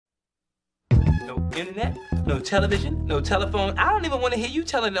No internet, no television, no telephone. I don't even want to hear you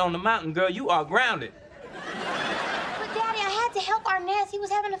telling it on the mountain, girl. You are grounded. But, Daddy, I had to help Arnaz. He was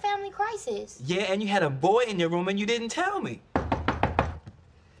having a family crisis. Yeah, and you had a boy in your room and you didn't tell me.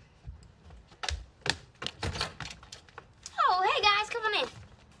 Oh, hey, guys, come on in.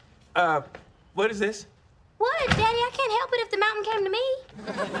 What is this? What, Daddy? I can't help it if the mountain came to me.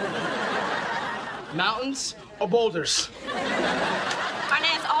 Mountains or boulders?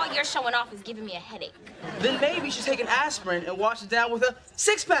 Arnaz, all you're showing off is giving me a headache. Then maybe you should take an aspirin and wash it down with a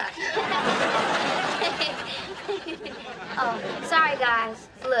six-pack. Oh, sorry, guys.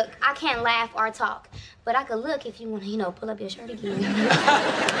 Look, I can't laugh or talk, but I could look if you want to, pull up your shirt again.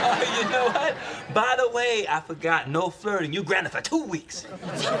 Oh, you know what? By the way, I forgot, no flirting. You grounded for 2 weeks. 2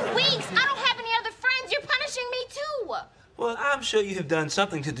 weeks? I don't have any other friends. You're punishing me, too. Well, I'm sure you have done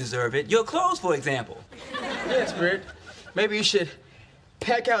something to deserve it. Your clothes, for example. Yeah, Spirit. Maybe you should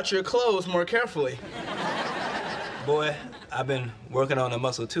pack out your clothes more carefully. Boy, I've been working on a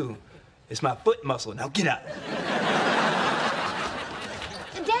muscle, too. It's my foot muscle. Now get out.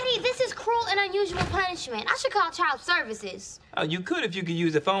 Daddy, this is cruel and unusual punishment. I should call child services. Oh, you could if you could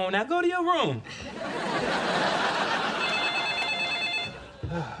use the phone. Now go to your room.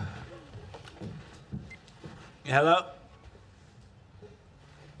 Hello?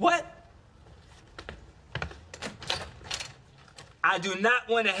 What? I do not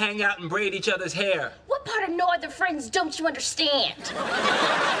want to hang out and braid each other's hair. What part of no other friends don't you understand?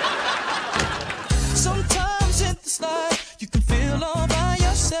 Sometimes in this life, you can feel all by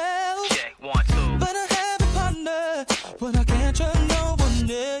yourself. Check, 1, 2. But I have a partner, but I can't trust no one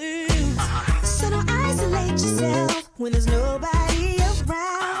else. So don't isolate yourself when there's nobody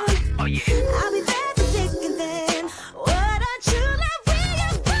around. Oh, yeah. I'll be there to thick and thin. What a true love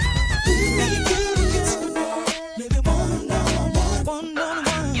really about. Maybe one-on-one.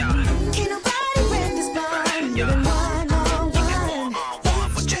 Can't nobody break this bond. Living one-on-one.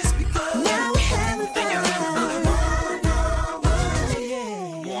 It's just because now we're having fun.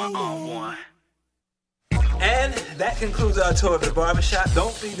 One-on-one. And that concludes our tour of the barbershop.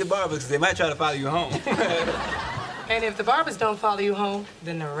 Don't feed the barbers, because they might try to follow you home. And if the barbers don't follow you home,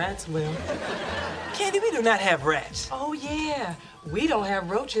 then the rats will. Candy, we do not have rats. Oh, yeah. We don't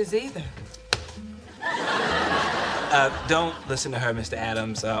have roaches either. Don't listen to her, Mr.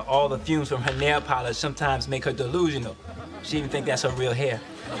 Adams. All the fumes from her nail polish sometimes make her delusional. She even think that's her real hair.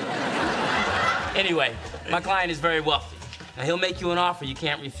 Anyway, my client is very wealthy. Now, he'll make you an offer you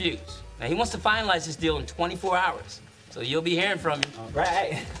can't refuse. Now, he wants to finalize this deal in 24 hours, so you'll be hearing from him. All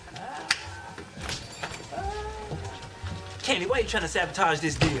right. Candy, why are you trying to sabotage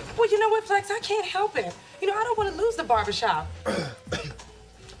this deal? Well, you know what, Flex? I can't help it. I don't want to lose the barbershop.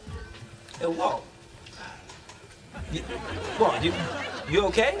 Hey, Walt. Walt, you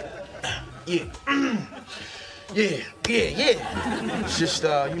okay? Yeah. Yeah. It's just,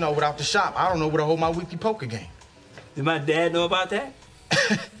 without the shop, I don't know where to hold my weekly poker game. Did my dad know about that?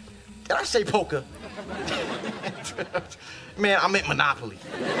 Did I say poker? Man, I meant Monopoly.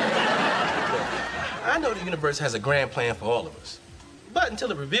 I know the universe has a grand plan for all of us. But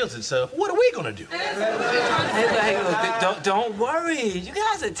until it reveals itself, what are we gonna do? Hey, look, don't worry. You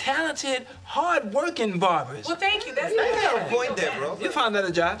guys are talented, hard-working barbers. Well, thank you. That's got a point there, bro. You'll find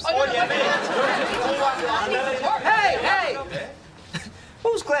other jobs. Oh, yeah, man. Hey!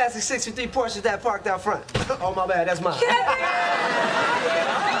 Whose class is 63 Porsches that parked out front? Oh, my bad, that's mine.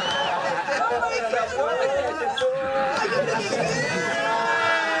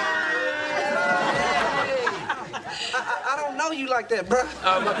 I don't know you like that, bro.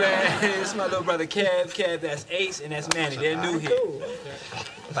 Oh, my bad. It's my little brother, Kev, that's Ace, and that's Manny. They're new here.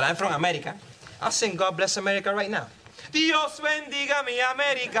 But I'm from America. I'll sing God Bless America right now. Dios bendiga mi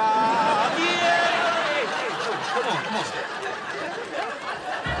América. Yeah! Come on.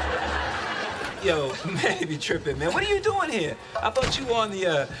 Yo, man, you be tripping, man. What are you doing here? I thought you were on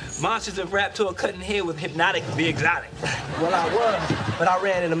the Monsters of Rap tour cutting hair with Hypnotic the Exotic. Well, I was, but I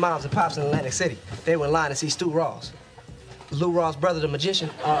ran into Moms and Pops in Atlantic City. They were in line to see Stu Ross. Lou Ross' brother, the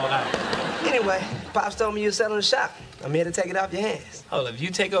magician. Anyway, Pops told me you were selling the shop. I'm here to take it off your hands. Hold up, you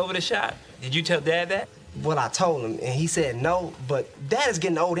take over the shop. Did you tell Dad that? Well, I told him, and he said no, but Dad is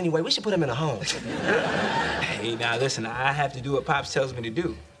getting old anyway. We should put him in a home. Hey, now listen, I have to do what Pops tells me to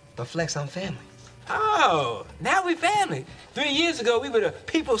do. But Flex, I'm family. Oh, now we family. 3 years ago, we were the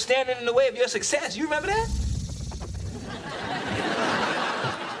people standing in the way of your success. You remember that?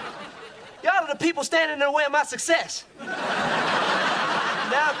 Y'all are the people standing in the way of my success. Now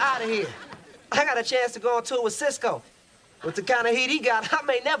I'm out of here. I got a chance to go on tour with Cisco. With the kind of heat he got, I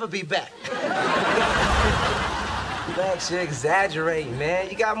may never be back. Flex, you're exaggerating, man.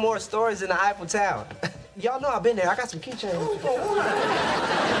 You got more stories than the Eiffel Tower. Y'all know I've been there. I got some keychains.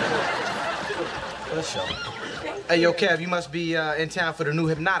 Let's show. Hey, yo, Kev, you must be in town for the new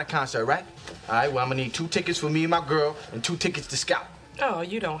Hypnotic concert, right? All right, well, I'm gonna need 2 tickets for me and my girl and 2 tickets to Scout. Oh,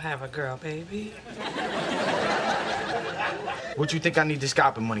 you don't have a girl, baby. What you think I need the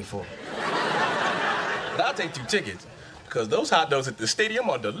scalping money for? But I'll take 2 tickets, because those hot dogs at the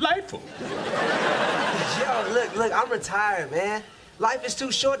stadium are delightful. Yo, look, I'm retired, man. Life is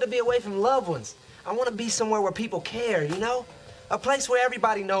too short to be away from loved ones. I want to be somewhere where people care, you know? A place where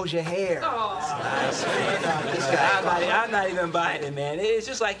everybody knows your hair. Oh. Nice, I'm not even buying it, man. It's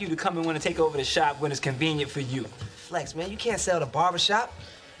just like you to come and want to take over the shop when it's convenient for you. Flex, man, you can't sell the barbershop.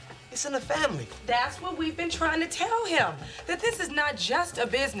 It's in the family. That's what we've been trying to tell him. That this is not just a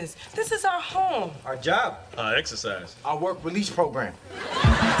business. This is our home. Our job. Our exercise. Our work release program.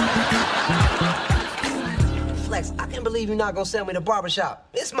 Flex, I can't believe you're not gonna sell me the barbershop.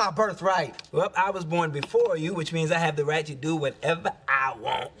 It's my birthright. Well, I was born before you, which means I have the right to do whatever I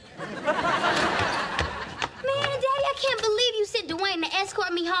want. Man, Daddy, I can't believe you sent Dwayne to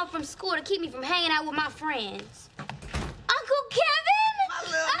escort me home from school to keep me from hanging out with my friends. Uncle Kevin? My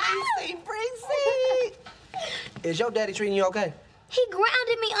little Brixie. Is your daddy treating you okay? He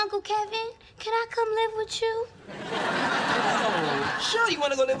grounded me, Uncle Kevin. Can I come live with you? Sure, you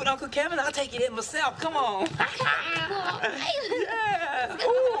want to go live with Uncle Kevin? I'll take you there myself. Come on. Yeah.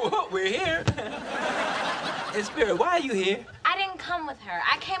 Ooh, we're here. Hey, Spirit, why are you here? I didn't come with her.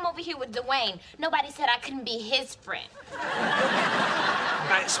 I came over here with Dwayne. Nobody said I couldn't be his friend. All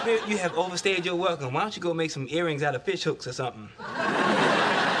right, Spirit, you have overstayed your welcome. Why don't you go make some earrings out of fish hooks or something?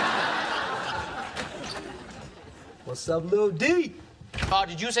 What's up, Lil D? Oh,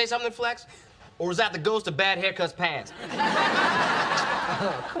 did you say something, Flex? Or was that the ghost of bad haircuts past?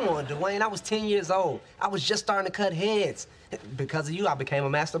 Oh, come on, Dwayne. I was 10 years old. I was just starting to cut heads. Because of you, I became a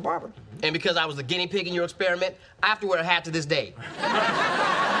master barber. And because I was the guinea pig in your experiment, I have to wear a hat to this day.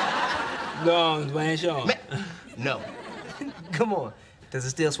 Go on, Dwayne, show 'em. No. Come on. Does it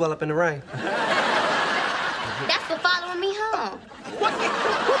still swell up in the rain? That's for following me home.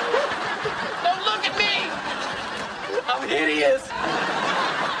 Don't look at me! I'm hideous.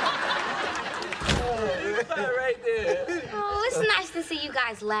 Right there. Oh, it's nice to see you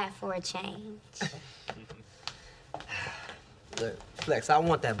guys laugh for a change. Look, Flex, I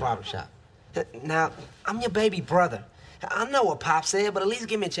want that barbershop. Now, I'm your baby brother. I know what Pop said, but at least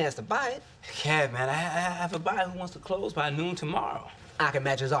give me a chance to buy it. Kev, man, I have a buyer who wants to close by noon tomorrow. I can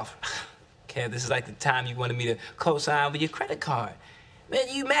match his offer. Kev, this is like the time you wanted me to co-sign with your credit card. Man,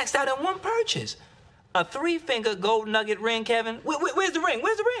 you maxed out in one purchase. A 3-finger gold nugget ring, Kevin. Where's the ring?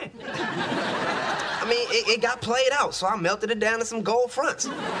 Where's the ring? I mean, it got played out, so I melted it down to some gold fronts.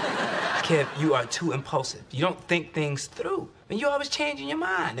 Kev, you are too impulsive. You don't think things through. And you're always changing your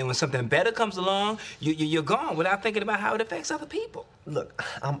mind. And when something better comes along, you're gone without thinking about how it affects other people. Look,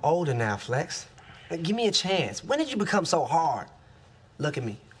 I'm older now, Flex. Give me a chance. When did you become so hard? Look at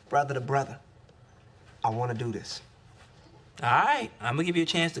me, brother to brother. I want to do this. All right, I'm gonna give you a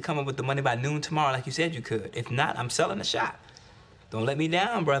chance to come up with the money by noon tomorrow like you said you could. If not, I'm selling the shop. Don't let me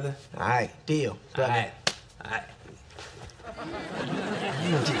down, brother. All right, deal. All right.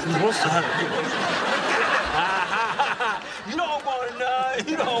 You don't want none.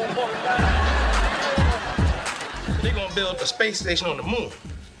 You don't want none. They're gonna build a space station on the moon.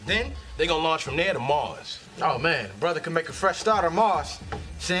 Then they're gonna launch from there to Mars. Oh, man, brother can make a fresh start on Mars.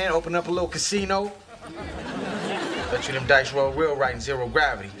 Saying, open up a little casino. Bet you them dice roll real right in zero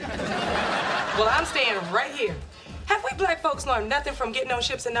gravity. Well, I'm staying right here. Have we black folks learned nothing from getting on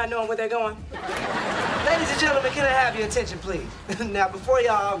ships and not knowing where they're going? Ladies and gentlemen, can I have your attention, please? Now, before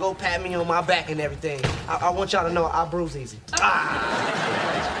y'all go pat me on my back and everything, I want y'all to know I bruise easy.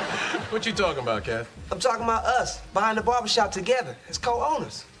 What you talking about, Kev? I'm talking about us, buying the barbershop together as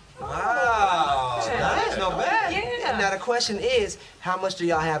co-owners. Wow, that's no bad. Yeah. Now, the question is, how much do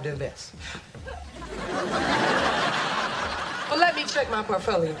y'all have to invest? Well, let me check my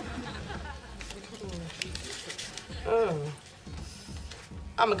portfolio.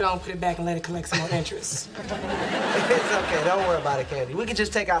 I'm gonna go and put it back and let it collect some more interest. It's okay, don't worry about it, Candy. We can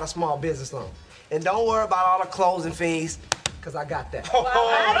just take out a small business loan. And don't worry about all the closing fees, because I got that.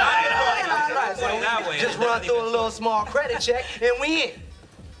 Right, so just run through a little small credit check, and we in.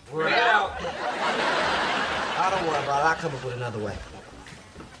 We're out. I don't worry about it. I'll come up with another way.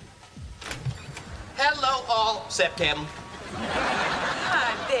 Hello, all, except Kevin.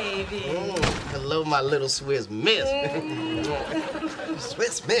 Hi, babe. baby. Hello, my little Swiss miss.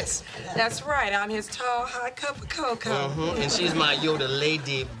 Swiss miss. That's right. I'm his tall, hot cup of cocoa. And she's my Yoda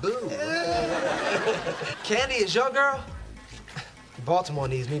lady boo. Candy is your girl? Baltimore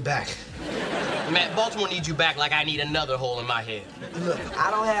needs me back. Matt, Baltimore needs you back like I need another hole in my head. Look,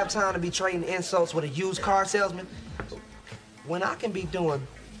 I don't have time to be trading insults with a used car salesman when I can be doing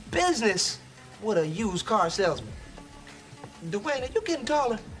business with a used car salesman. Dwayne, are you getting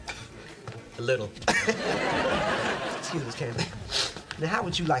taller? A little. Excuse me, Candy. Now, how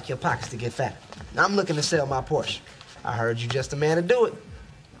would you like your pockets to get fatter? I'm looking to sell my Porsche. I heard you just the man to do it.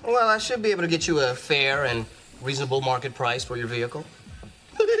 Well, I should be able to get you a fair and reasonable market price for your vehicle.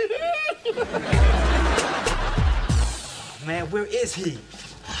 Man, where is he?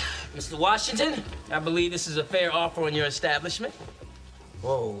 Mr. Washington, I believe this is a fair offer on your establishment.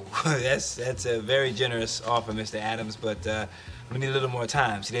 Whoa, that's a very generous offer, Mr. Adams, but we need a little more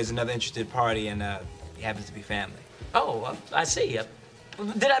time. See, there's another interested party, and he happens to be family. Oh, I see.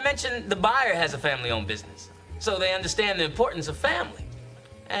 Did I mention the buyer has a family-owned business? So they understand the importance of family.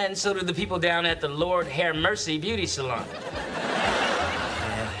 And so do the people down at the Lord Hair Mercy Beauty Salon.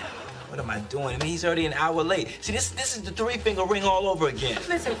 Man, what am I doing? I mean, he's already an hour late. See, this is the three-finger ring all over again.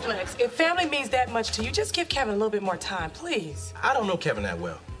 Listen, Flex, if family means that much to you, just give Kevin a little bit more time, please. I don't know Kevin that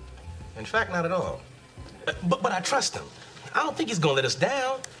well. In fact, not at all. But I trust him. I don't think he's gonna let us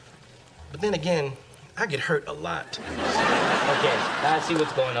down. But then again, I get hurt a lot. Okay, now I see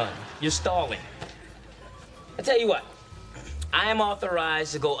what's going on. You're stalling. I tell you what, I am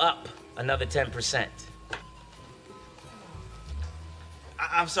authorized to go up another 10%.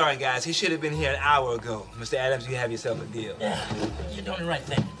 I'm sorry, guys. He should have been here an hour ago. Mr. Adams, you have yourself a deal. Yeah, you're doing the right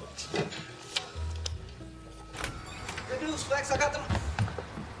thing. Good news, Flex. I got them.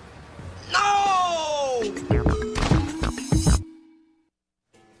 No!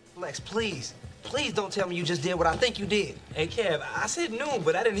 Flex, please. Please don't tell me you just did what I think you did. Hey, Kev, I said noon,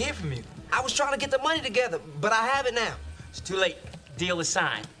 but I didn't hear from you. I was trying to get the money together, but I have it now. It's too late. Deal is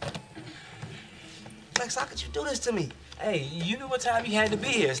signed. Flex, how could you do this to me? Hey, you knew what time you had to be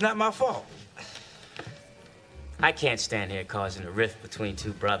here. It's not my fault. I can't stand here causing a rift between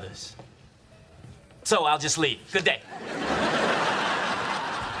two brothers. So I'll just leave. Good day.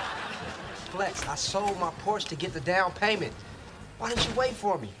 Flex, I sold my Porsche to get the down payment. Why didn't you wait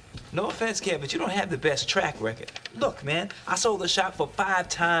for me? No offense, Kev, but you don't have the best track record. Look, man, I sold the shop for 5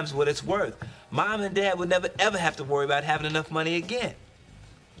 times what it's worth. Mom and Dad would never, ever have to worry about having enough money again.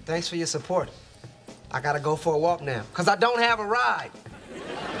 Thanks for your support. I gotta go for a walk now, because I don't have a ride.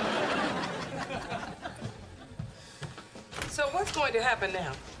 So what's going to happen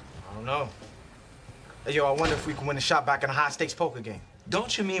now? I don't know. Hey, yo, I wonder if we can win the shop back in a high-stakes poker game.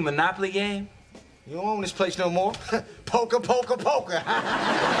 Don't you mean Monopoly game? You don't own this place no more. Poker, poker, poker.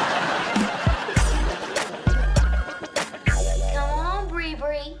 Come on, Bree.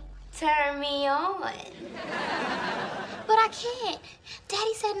 Turn me on. But I can't.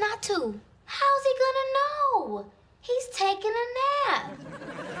 Daddy said not to. How's he gonna know? He's taking a nap.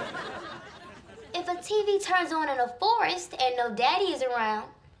 If a TV turns on in a forest and no daddy is around,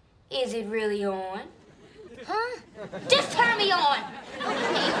 is it really on? Huh? Just turn me on.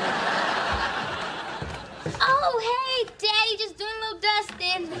 Okay. Oh, hey, Daddy, just doing a little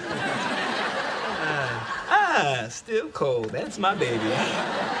dusting. Still cold. That's my baby.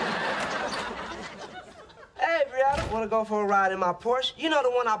 Hey, Brianna, wanna go for a ride in my Porsche? You know the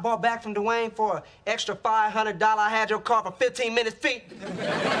one I bought back from Dwayne for an extra $500 I had your car for 15 minutes free?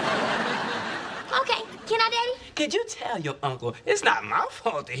 Okay, can I, Daddy? Could you tell your uncle it's not my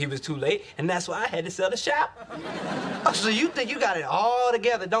fault that he was too late, and that's why I had to sell the shop? Oh, so you think you got it all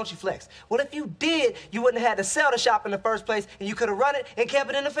together, don't you, Flex? Well, if you did, you wouldn't have had to sell the shop in the first place, and you could have run it and kept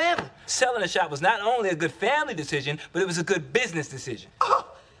it in the family. Selling the shop was not only a good family decision, but it was a good business decision. Oh,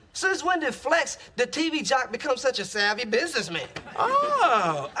 since when did Flex, the TV jock, become such a savvy businessman?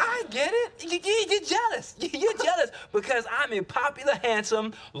 Oh, I get it. You're jealous. You're jealous because I'm a popular,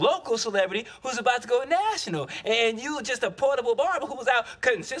 handsome, local celebrity who's about to go national. And you just a portable barber who was out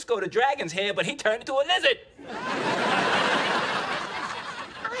cutting Cisco the Dragon's hair, but he turned into a lizard.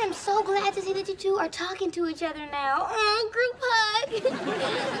 I am so glad to see that you two are talking to each other now. Oh, group hug.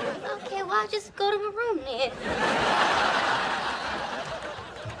 Okay, well, I'll just go to my room then.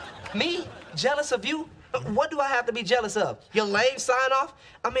 Me? Jealous of you? What do I have to be jealous of? Your lame sign-off?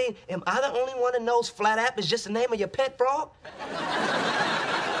 I mean, am I the only one that knows Flat App is just the name of your pet frog?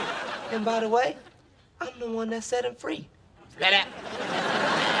 And by the way, I'm the one that set him free. Flat App.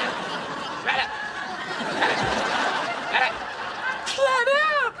 Flat App. Flat App. Flat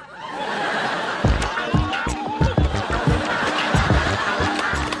App!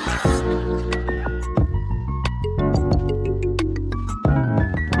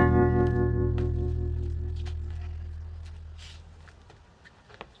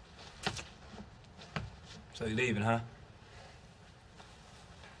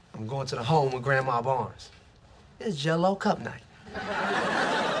 I'm going to the home with Grandma Barnes. It's Jell-O Cup night.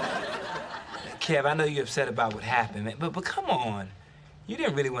 Kev, I know you're upset about what happened, man, but come on. You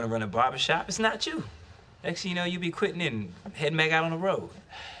didn't really want to run a barbershop. It's not you. Next thing you know, you'll be quitting and heading back out on the road.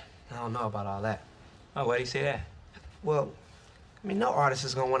 I don't know about all that. Oh, why do you say that? Well, I mean, no artist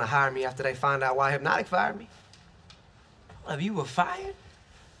is gonna want to hire me after they find out why Hypnotic fired me. Oh, you were fired?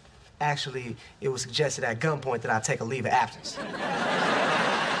 Actually, it was suggested at gunpoint that I take a leave of absence.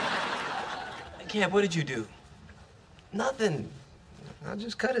 Kev, what did you do? Nothing. I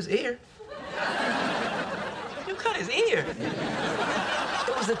just cut his ear. You cut his ear?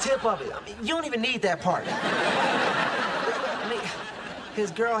 It was the tip of it. I mean, you don't even need that part. I mean,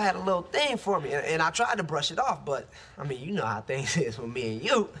 his girl had a little thing for me, and I tried to brush it off, but, I mean, you know how things is with me and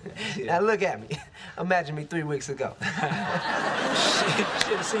you. Yeah. Now, look at me. Imagine me 3 weeks ago. Should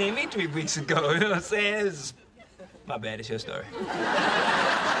have seen me 3 weeks ago, you know what I'm saying? My bad, it's your story.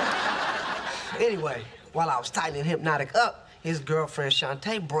 Anyway, while I was tightening Hypnotic up, his girlfriend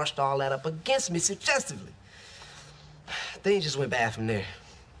Shantae brushed all that up against me suggestively. Things just went bad from there.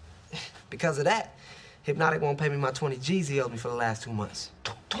 Because of that, Hypnotic won't pay me my 20 G's he owed me for the last 2 months.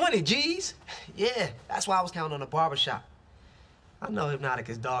 20 G's? Yeah, that's why I was counting on the barbershop. I know Hypnotic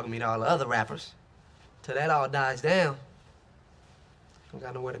is dogging me to all the other rappers. Till that all dies down, I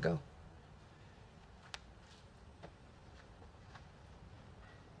got nowhere to go.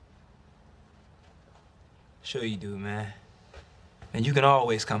 Sure you do, man. And you can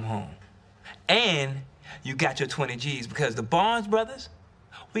always come home. And you got your 20 G's because the Barnes brothers,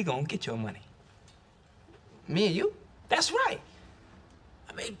 we gonna get your money. Me and you? That's right.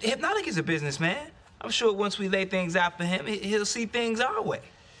 I mean, Hypnotic is a businessman. I'm sure once we lay things out for him, he'll see things our way.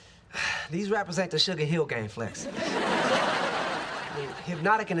 These rappers ain't the Sugar Hill Gang, Flex. I mean,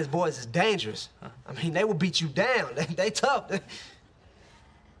 Hypnotic and his boys is dangerous. I mean, they will beat you down. They tough.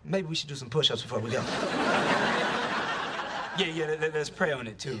 Maybe we should do some push-ups before we go. Yeah, let's pray on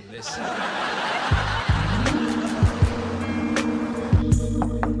it, too. Let's...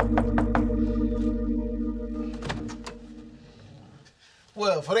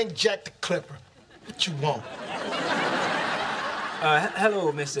 Well, if it ain't Jack the Clipper, what you want?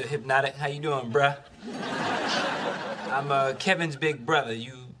 Hello, Mr. Hypnotic. How you doing, bruh? I'm Kevin's big brother.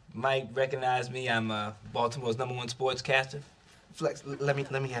 You might recognize me. I'm Baltimore's #1 sportscaster. Flex, let me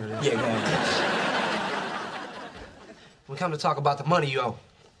handle this. Yeah, go on. We come to talk about the money you owe.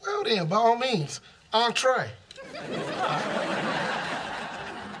 Well then, by all means, entree.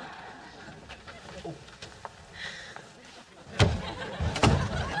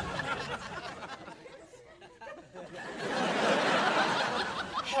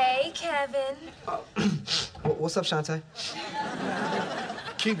 Hey, Kevin. What's up, Shantae?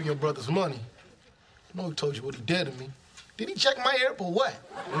 Keeping your brother's money. I know he told you what he did to me. Did he check my ear or what?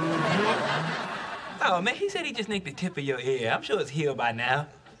 Oh, man, he said he just nicked the tip of your ear. I'm sure it's healed by now.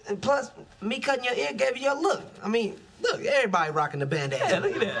 And plus, me cutting your ear gave you your look. I mean, look, everybody rocking the bandana. Yeah,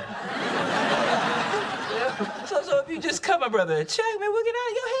 look at that. So if you just cut my brother a check, man, we'll get out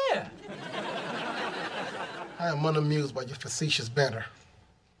of your hair. I am unamused by your facetious banter.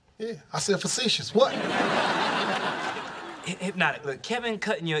 Yeah, I said facetious. What? Hypnotic, look, Kevin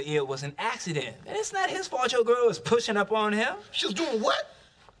cutting your ear was an accident. And it's not his fault your girl was pushing up on him. She was doing what?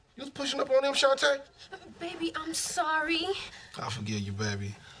 You was pushing up on him, Shantae? Baby, I'm sorry. I forgive you,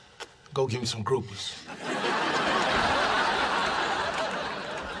 baby. Go give me some groupies.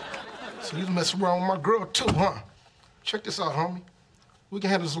 So you mess around with my girl, too, huh? Check this out, homie. We can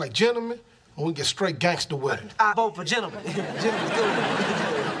handle this like gentlemen, or we can get straight gangster with it. I vote for gentlemen. Gentlemen's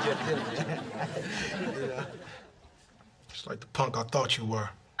good. You know? Just like the punk I thought you were.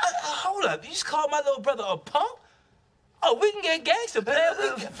 Hold up, you just called my little brother a punk? Oh, we can get gangster, man.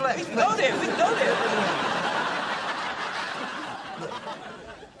 We can go there, we can go there. Look,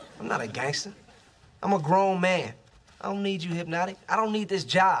 I'm not a gangster. I'm a grown man. I don't need you, Hypnotic. I don't need this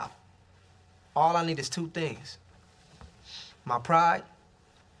job. All I need is 2 things. My pride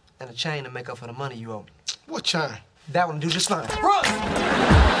and a chain to make up for the money you owe me. What chain? That one will do just fine. Run!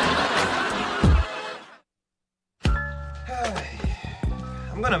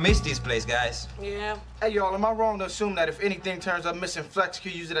 I'm gonna miss this place, guys. Yeah. Hey, y'all, am I wrong to assume that if anything turns up missing, Flex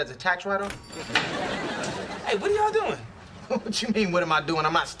could use it as a tax write-off? Hey, what are y'all doing? What you mean, what am I doing?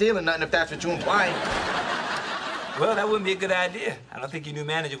 I'm not stealing nothing if that's what you're implying. Well, that wouldn't be a good idea. I don't think your new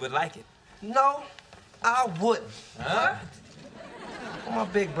manager would like it. No, I wouldn't. Huh? Well,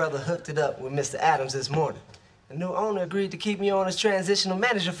 my big brother hooked it up with Mr. Adams this morning. The new owner agreed to keep me on as transitional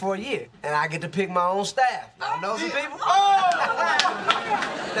manager for a year. And I get to pick my own staff. Y'all know some people? Oh!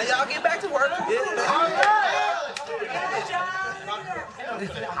 Now y'all get back to work.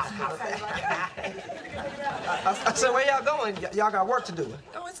 I said, where y'all going? Y'all got work to do.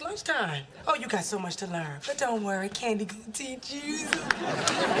 Oh, it's lunchtime. Oh, you got so much to learn. But don't worry, Candy gonna teach you.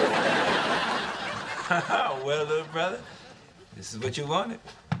 Well, little brother, this is what you wanted.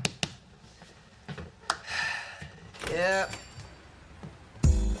 Yeah.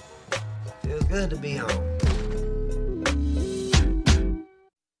 Feels good to be home.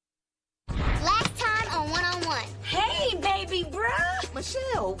 Last time on One-on-One. Hey, baby bruh.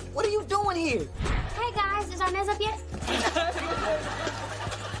 Michelle, what are you doing here? Hey guys, is Arnez up yet?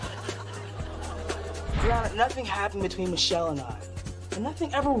 Brianna, nothing happened between Michelle and I. And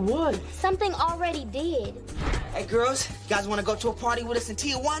nothing ever would. Something already did. Hey, girls, you guys want to go to a party with us in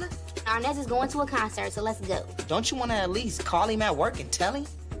Tijuana? Arnez is going to a concert, so let's go. Don't you want to at least call him at work and tell him?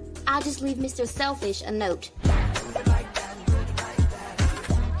 I'll just leave Mr. Selfish a note.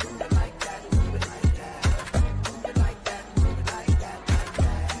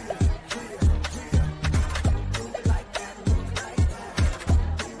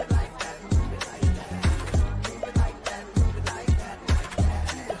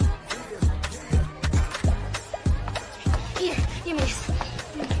 Here, give me this.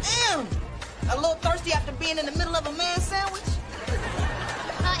 Damn! A little thirsty after being in the middle of a man sandwich?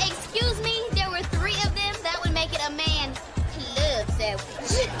 Excuse me, there were 3 of them. That would make it a man club sandwich.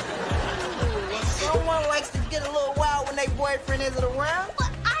 Someone likes to get a little wild when their boyfriend isn't around. Well,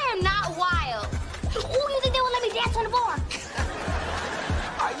 I am not wild. Ooh, you think they would let me dance on the bar?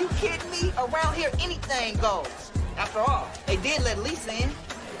 Are you kidding me? Around here, anything goes. After all, they did let Lisa in.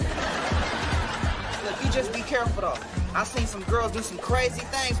 Look, you just be careful, though. I've seen some girls do some crazy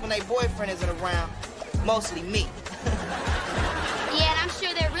things when their boyfriend isn't around. Mostly me. Yeah, and I'm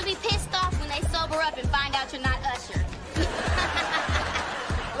sure they're really pissed off when they sober up and find out you're not Usher.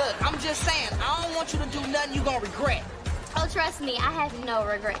 Look, I'm just saying, I don't want you to do nothing you gonna regret. Oh, trust me, I have no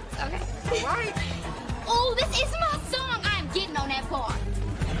regrets, okay? All right. Oh, this is my song. I am getting on that bar.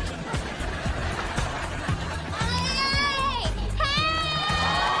 Hey! Hey,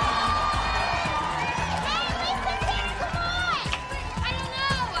 Lisa, come on! I don't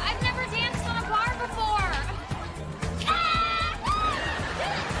know. I've never danced on a bar before.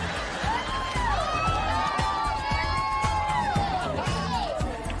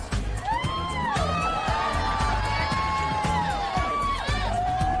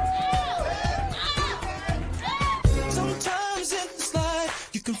 Sometimes in this life,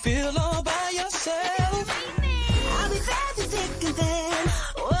 you can feel all by yourself. I'll be back to thick and thin.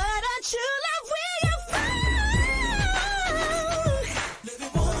 What a true love will you find?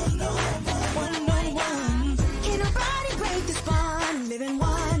 Living one-on-one. Can't nobody break this bond. Living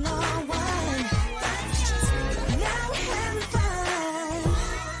one-on-one. Now we're having fun.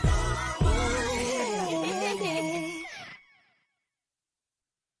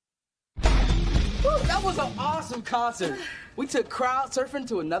 Woo, that was an awesome concert. We took crowd surfing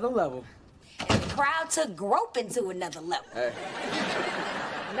to another level. And the crowd took groping to another level. Hey.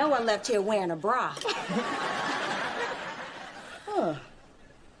 No one left here wearing a bra. Huh.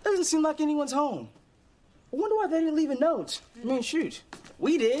 Doesn't seem like anyone's home. I wonder why they didn't leave a note. I mean, shoot.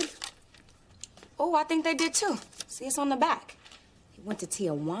 We did. Oh, I think they did too. See, it's on the back. He went to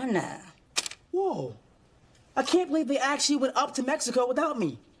Tijuana. Whoa. I can't believe they actually went up to Mexico without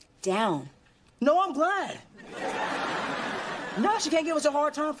me. Down. No, I'm glad. Now she can't give us a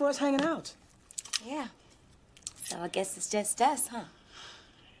hard time for us hanging out. Yeah. So I guess it's just us, huh?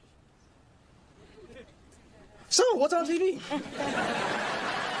 So, what's on TV?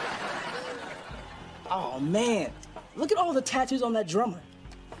 Oh, man. Look at all the tattoos on that drummer.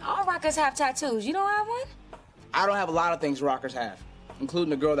 All rockers have tattoos. You don't have one? I don't have a lot of things rockers have, including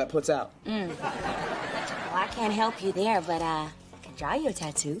the girl that puts out. Well, I can't help you there, but I can draw you a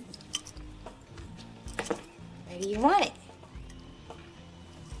tattoo. Where do you want it?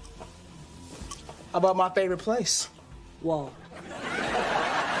 How about my favorite place? Whoa.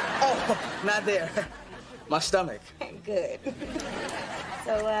 Oh, not there. My stomach. Good.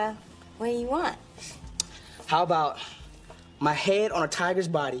 So, what do you want? How about my head on a tiger's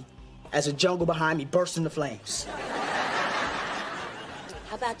body as the jungle behind me bursts into flames?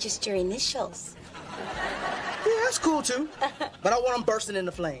 How about just your initials? Yeah, that's cool too. But I want them bursting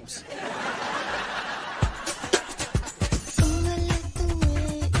into flames.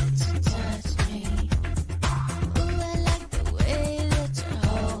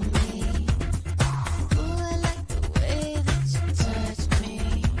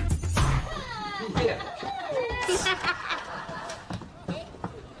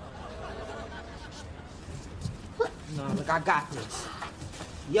 No, look, I got this.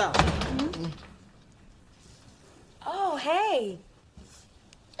 Yo. Oh, hey.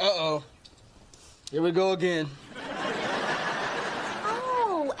 Uh-oh. Here we go again.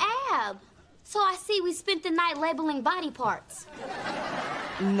 Oh, Ab. So I see we spent the night labeling body parts.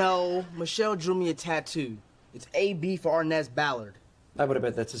 No, Michelle drew me a tattoo. It's AB for Arnaz Ballard. I would have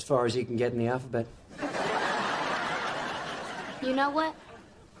bet that's as far as he can get in the alphabet. You know what?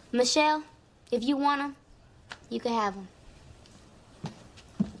 Michelle, if you want them, you can have them.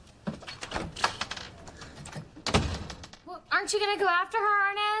 Well, aren't you gonna go after her,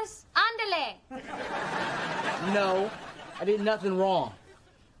 Arnaz? Andale. No, I did nothing wrong.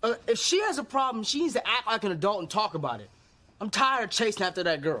 If she has a problem, she needs to act like an adult and talk about it. I'm tired of chasing after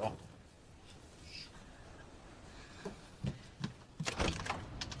that girl.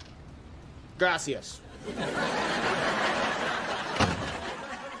 Gracias.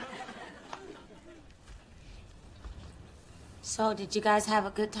 So, did you guys have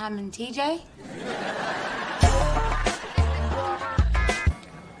a good time in TJ?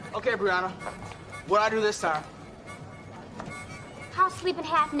 Okay, Brianna. What'd I do this time? How's sleeping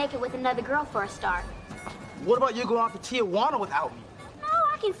half naked with another girl for a start? What about you going out to Tijuana without me?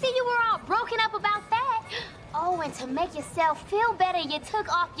 Oh, I can see you were all broken up about that. Oh, and to make yourself feel better, you took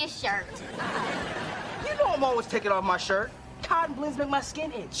off your shirt. You know I'm always taking off my shirt. Cotton blends make my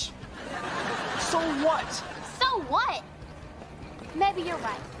skin itch. So what? So what? Maybe you're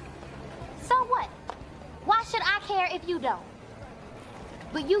right. So what? Why should I care if you don't?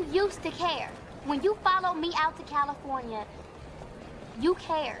 But you used to care. When you followed me out to California, you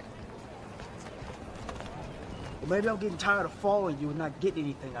cared. Well, maybe I'm getting tired of following you and not getting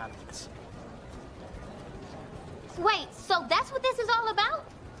anything out of it. Wait, so that's what this is all about?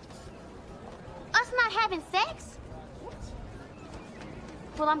 Us not having sex?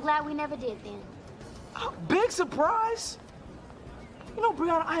 Well, I'm glad we never did then. Big surprise! You know,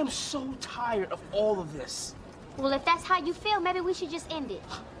 Brianna, I am so tired of all of this. Well, if that's how you feel, maybe we should just end it.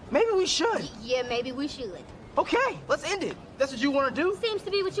 Maybe we should. Yeah, maybe we should. Okay, let's end it. That's what you want to do? Seems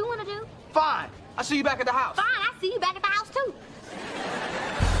to be what you want to do. Fine. I'll see you back at the house. Fine, I'll see you back at the house, too.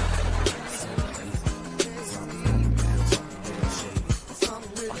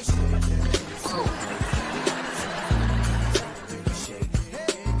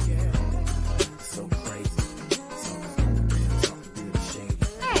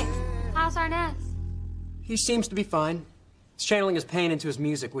 Hey, how's Arnaz? He seems to be fine. He's channeling his pain into his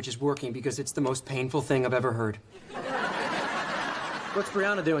music, which is working because it's the most painful thing I've ever heard. What's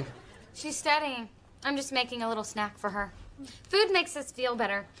Brianna doing? She's studying. I'm just making a little snack for her. Food makes us feel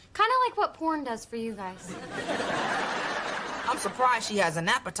better. Kind of like what porn does for you guys. I'm surprised she has an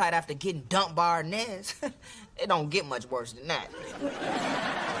appetite after getting dumped by Arnaz. It don't get much worse than that.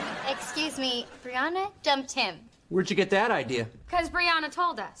 Excuse me, Brianna dumped him. Where'd you get that idea? Because Brianna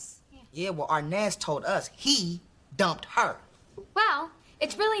told us. Yeah, well, Arnaz told us he dumped her. Well,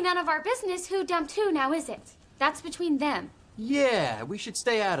 it's really none of our business who dumped who now, is it? That's between them. Yeah, we should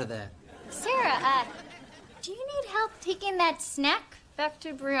stay out of that. Sarah, do you need help taking that snack back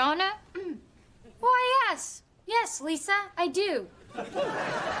to Brianna? Why, yes. Yes, Lisa, I do.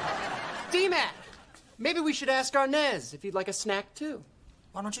 D-Mac, maybe we should ask Arnaz if he'd like a snack, too.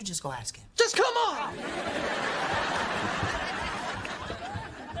 Why don't you just go ask him? Just come on!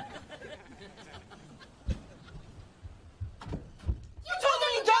 You told me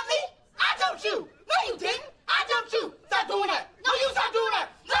you dumped me? I dumped you! No, you didn't! I dumped you! Stop doing that! No, you stop doing that!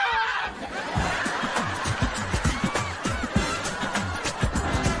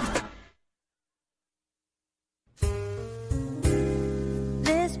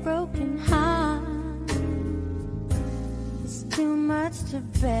 This broken heart is too much to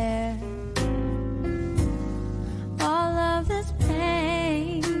bear. All of this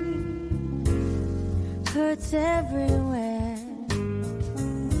pain hurts everywhere.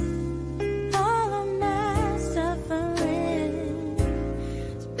 All of my suffering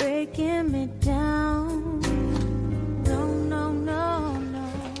is breaking me down. No, no, no, no.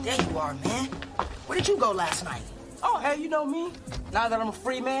 There you are, man. Where did you go last night? Oh, hey, you know me. Now that I'm a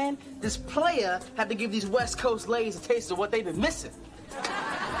free man, this player had to give these West Coast ladies a taste of what they've been missing.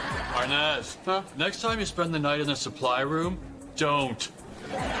 Arnaz, next time you spend the night in the supply room, don't.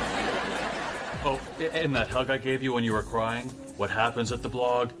 Oh, and that hug I gave you when you were crying? What happens at the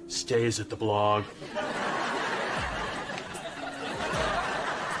blog stays at the blog.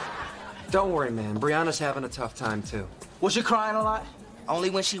 Don't worry, man. Brianna's having a tough time, too. Was she crying a lot? Only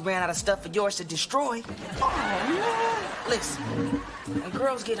when she ran out of stuff of yours to destroy. Oh, man. Listen, when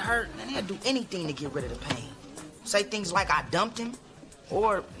girls get hurt, they'll do anything to get rid of the pain. Say things like I dumped him,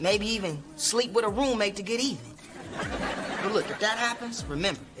 or maybe even sleep with a roommate to get even. But look, if that happens,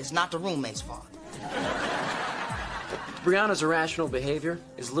 remember, it's not the roommate's fault. Brianna's irrational behavior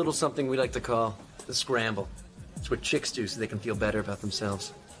is a little something we like to call the scramble. It's what chicks do so they can feel better about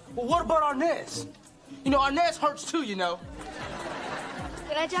themselves. Well, what about Arnez? You know, Arnez hurts too, you know.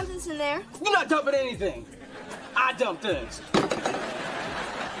 Did I dump this in there? You're not dumping anything. I dump things.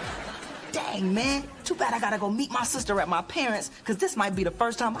 Dang, man. Too bad I gotta go meet my sister at my parents', because this might be the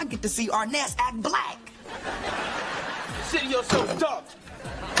first time I get to see Arnez act black. Consider yourself dumped.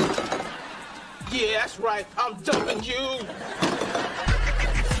 Yeah, that's right. I'm dumping you.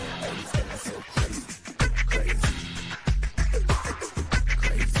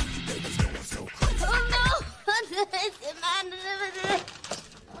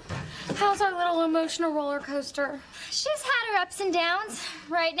 How's our little emotional roller coaster? She's had her ups and downs.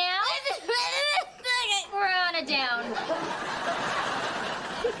 Right now, we're on a down.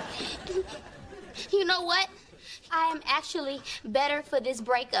 You know what? I am actually better for this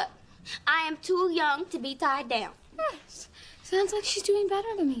breakup. I am too young to be tied down. Sounds like she's doing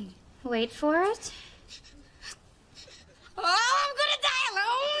better to me. Wait for it. Oh, I'm gonna die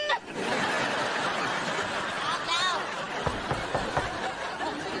alone!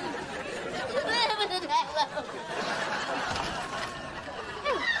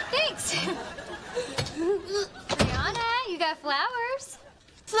 Thanks. Brianna, you got flowers.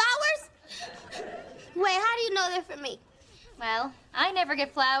 Flowers? Wait, how do you know they're for me? Well, I never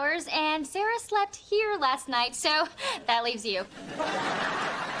get flowers, and Sarah slept here last night, so that leaves you.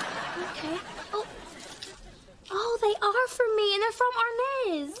 Okay. Oh, they are for me, and they're from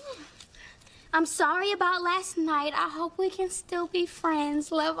Arnez. I'm sorry about last night. I hope we can still be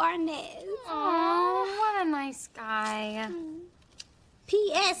friends. Love, Arnez. Oh, what a nice guy.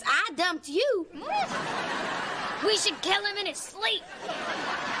 P.S. I dumped you. We should kill him in his sleep.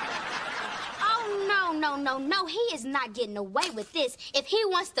 Oh, no. He is not getting away with this. If he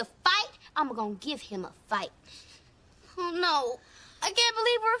wants to fight, I'm gonna give him a fight. Oh, no. I can't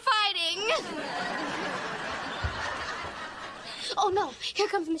believe we're fighting. Oh, no. Here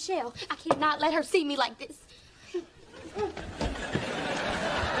comes Michelle. I cannot let her see me like this.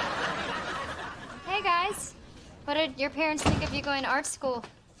 Hey, guys. What did your parents think of you going to art school?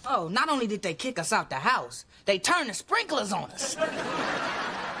 Oh, not only did they kick us out the house, they turned the sprinklers on us.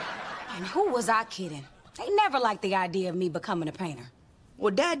 And who was I kidding? They never liked the idea of me becoming a painter.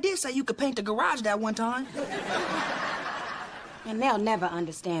 Well, Dad did say you could paint the garage that one time. And they'll never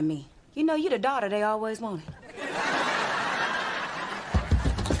understand me. You know, you're the daughter they always wanted.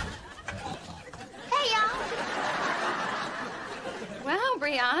 Hey, y'all. Wow,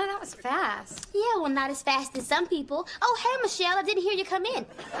 Brianna, that was fast. Yeah, well, not as fast as some people. Oh, hey, Michelle, I didn't hear you come in.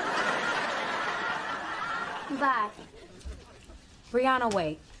 Bye. Brianna,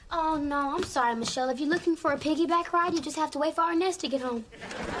 wait. Oh, no, I'm sorry, Michelle. If you're looking for a piggyback ride, you just have to wait for Arnez to get home.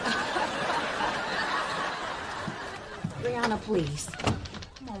 Brianna, please.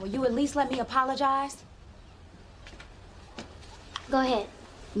 Come on, will you at least let me apologize? Go ahead.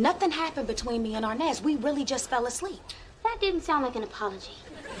 Nothing happened between me and Arnez. We really just fell asleep. That didn't sound like an apology.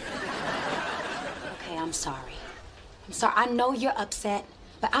 Okay, I'm sorry. I'm sorry. I know you're upset,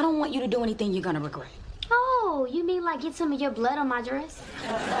 but I don't want you to do anything you're gonna regret. Oh, you mean like get some of your blood on my dress?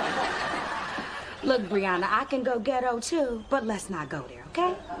 Look, Brianna, I can go ghetto too, but let's not go there,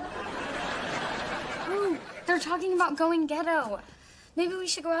 okay? Ooh, they're talking about going ghetto. Maybe we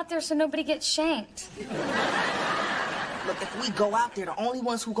should go out there so nobody gets shanked. Look, if we go out there, the only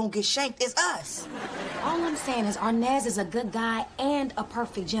ones who gonna get shanked is us. All I'm saying is Arnez is a good guy and a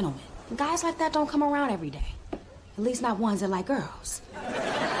perfect gentleman. Guys like that don't come around every day. At least not ones that like girls.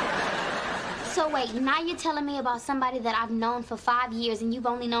 So wait, now you're telling me about somebody that I've known for 5 years and you've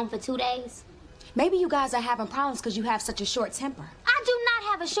only known for 2 days? Maybe you guys are having problems because you have such a short temper. I do not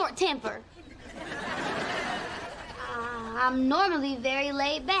have a short temper. I'm normally very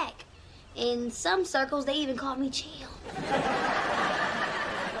laid back. In some circles, they even call me chill.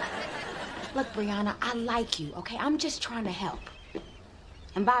 Look, Brianna, I like you, okay? I'm just trying to help.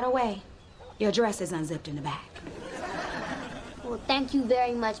 And by the way, your dress is unzipped in the back. Well, thank you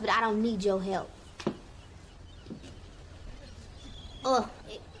very much, but I don't need your help. Oh,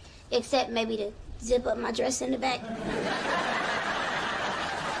 except maybe to zip up my dress in the back.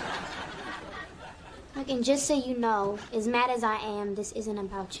 Look, and just so you know, as mad as I am, this isn't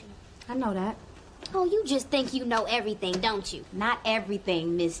about you. I know that. Oh, you just think you know everything, don't you? Not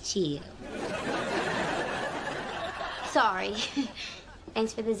everything, Miss Chill. Sorry.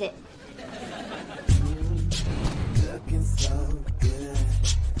 Thanks for the zip. Looking so good,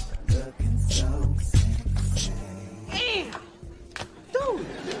 looking so sexy. Damn! Dude!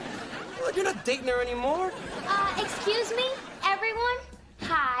 Well, you're not dating her anymore? Excuse me, everyone?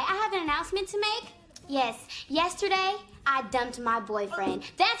 Hi, I have an announcement to make. Yes, yesterday, I dumped my boyfriend.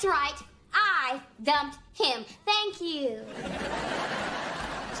 That's right. I dumped him. Thank you.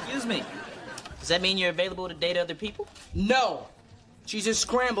 Excuse me. Does that mean you're available to date other people? No. She's just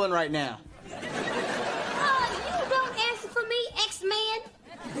scrambling right now. You don't answer for me, X-Man.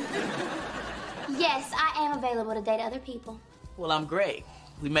 Yes, I am available to date other people. Well, I'm Greg.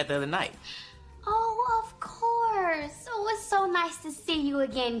 We met the other night. Oh, of course. Oh, it's so nice to see you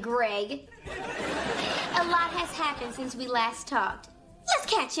again, Greg. A lot has happened since we last talked. Let's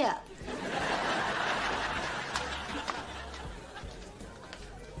catch up.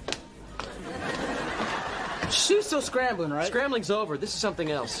 She's still scrambling, right? Scrambling's over. This is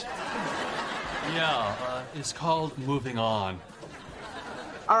something else. Yeah, it's called moving on.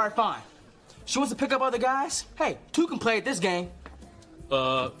 All right, fine. She wants to pick up other guys? Hey, two can play at this game.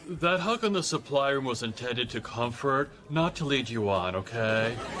 That hug in the supply room was intended to comfort, not to lead you on,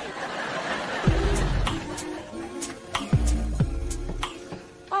 okay?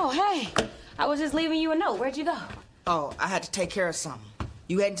 Oh, hey. I was just leaving you a note. Where'd you go? Oh, I had to take care of something.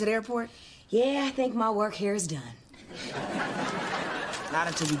 You heading to the airport? Yeah, I think my work here is done. Not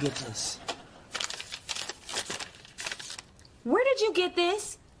until you get this. Where did you get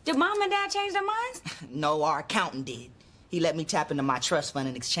this? Did Mom and Dad change their minds? No, our accountant did. He let me tap into my trust fund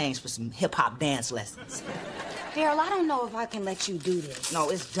in exchange for some hip-hop dance lessons. Daryl, I don't know if I can let you do this. No,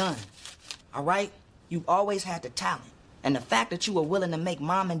 it's done. All right? You always had the talent. And the fact that you were willing to make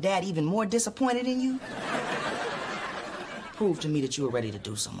Mom and Dad even more disappointed in you proved to me that you were ready to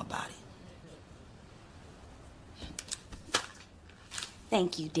do something about it.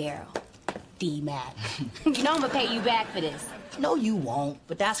 Thank you, Daryl. D-Mac. You know I'm gonna pay you back for this. No, you won't,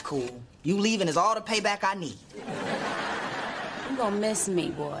 but that's cool. You leaving is all the payback I need. You're gonna miss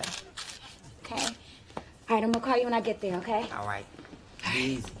me, boy. Okay? All right, I'm gonna call you when I get there, okay? All right.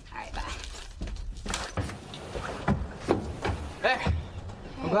 Easy. All right, bye. Hey,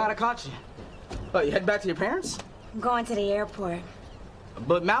 I'm glad I caught you. What, you head back to your parents? I'm going to the airport.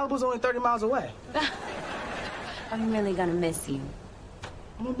 But Malibu's only 30 miles away. I'm really gonna miss you.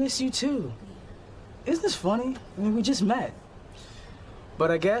 I'm gonna miss you too. Isn't this funny? I mean, we just met.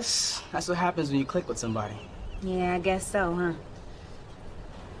 But I guess that's what happens when you click with somebody. Yeah, I guess so, huh?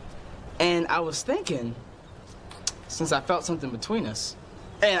 And I was thinking, since I felt something between us,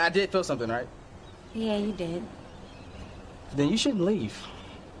 and I did feel something, right? Yeah, you did. Then you shouldn't leave.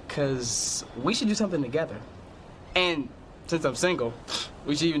 Because we should do something together. And since I'm single,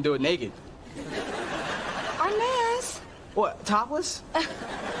 we should even do it naked. Arnez! What, topless?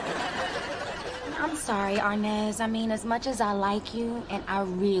 I'm sorry, Arnez. I mean, as much as I like you, and I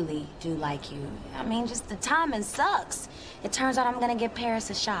really do like you, I mean, just the timing sucks. It turns out I'm gonna give Paris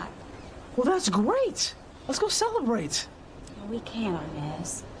a shot. Well, that's great. Let's go celebrate. We can,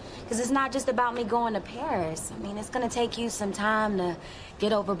 Arnez. Because it's not just about me going to Paris. I mean, it's gonna take you some time to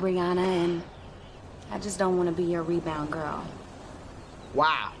get over Brianna, and I just don't want to be your rebound girl.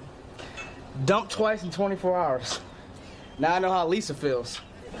 Wow. Dumped twice in 24 hours. Now I know how Lisa feels.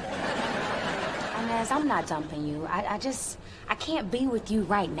 Arnez, I'm not dumping you. I can't be with you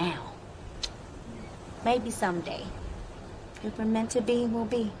right now. Maybe someday. If we're meant to be, we'll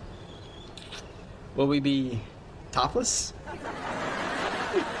be. Will we be topless?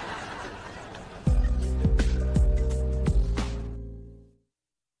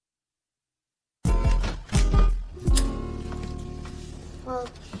 Well,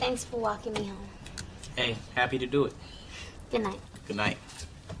 thanks for walking me home. Hey, happy to do it. Good night. Good night.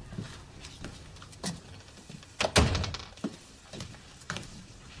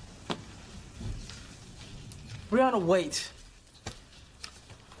 Brianna, wait.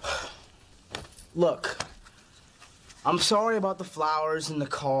 Look, I'm sorry about the flowers and the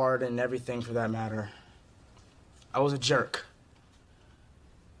card and everything for that matter. I was a jerk.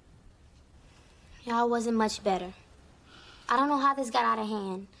 Y'all wasn't much better. I don't know how this got out of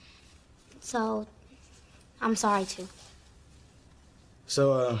hand. So, I'm sorry too.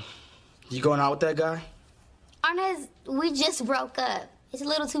 So, you going out with that guy? Arnez, we just broke up. It's a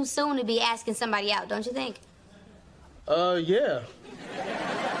little too soon to be asking somebody out, don't you think? Yeah.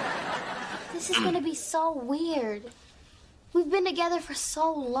 This is gonna be so weird. We've been together for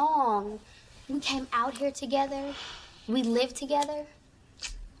so long. We came out here together. We lived together.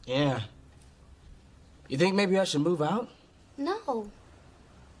 Yeah. You think maybe I should move out? No.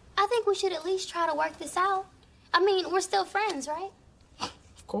 I think we should at least try to work this out. I mean, we're still friends, right?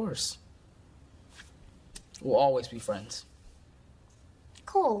 Of course. We'll always be friends.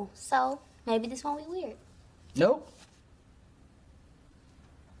 Cool. So, maybe this won't be weird. Nope.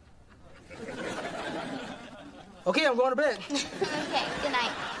 Okay, I'm going to bed. Okay, good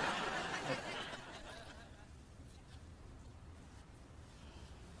night.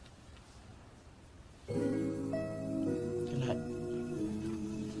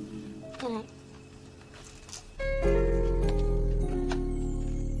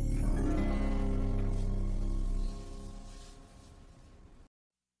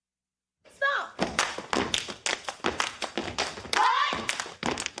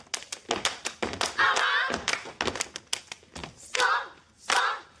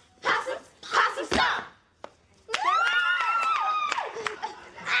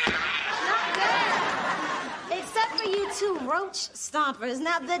 two roach stompers.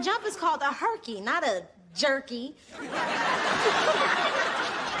 Now, the jump is called a herky, not a jerky. Exciting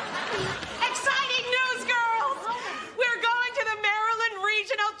news, girls! We're going to the Maryland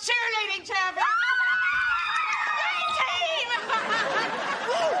Regional Cheerleading Championship.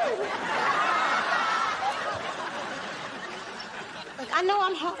 Look, I know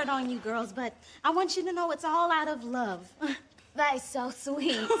I'm hard on you girls, but I want you to know it's all out of love. That is so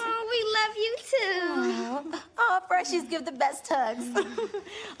sweet. Oh, we love you too. Oh, freshies give the best hugs.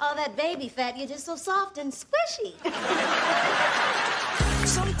 Oh, that baby fat, you're just so soft and squishy.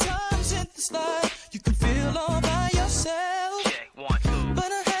 Sometimes in this life, you can feel all by yourself. Check, 1, 2.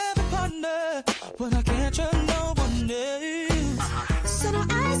 But I have a partner, but I can't trust no one else. So don't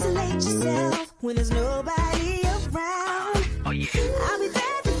isolate yourself when there's nobody around. Oh, yeah. I'll be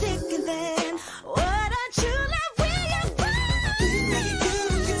there to thick and thin. What a true love will you find?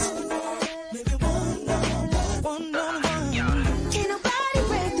 Maybe one on one. Can't nobody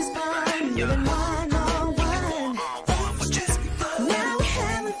break this bond. Even one on one. That's just because now we're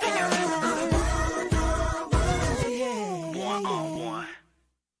having fun. One on one.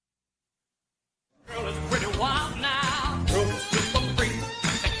 Girl is pretty wild now. Girl is super free.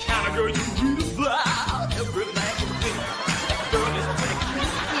 That kind of girl you really wild. Every night you think. That girl is pretty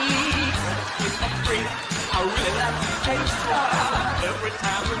creepy. Super free. I really like to taste her. Every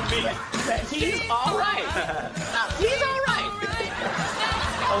time we meet, that he's all right. Now he's all right.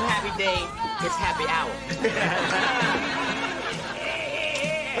 Oh, happy day. It's happy hour.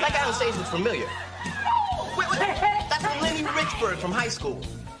 But that guy on stage looks familiar. Wait. That's Lenny Richburg from high school.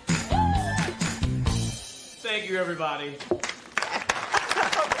 Thank you, everybody.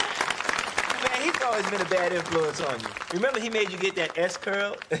 Man, he's always been a bad influence on you. Remember he made you get that S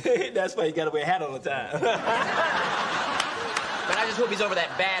curl? That's why you gotta wear a hat all the time. But I just hope he's over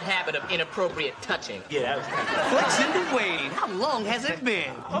that bad habit of inappropriate touching. Yeah, that was kind of... Cindy Wade, how long has it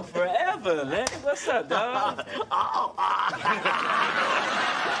been? Oh, forever, man. What's up, dog?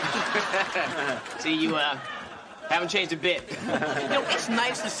 See, you haven't changed a bit. It's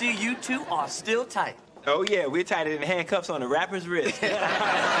nice to see you two are still tight. Oh, yeah, we're tighter than handcuffs on a rapper's wrist. And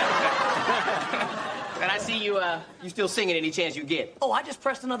I see you still singing any chance you get. Oh, I just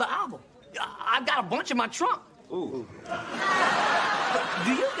pressed another album. I've got a bunch in my trunk. Ooh.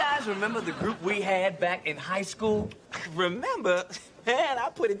 Do you guys remember the group we had back in high school? Remember? Man, I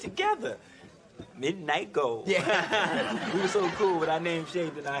put it together. Midnight Gold. Yeah. We were so cool with our name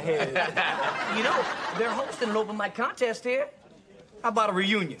shaved in our heads. You know, they're hosting an open mic contest here. How about a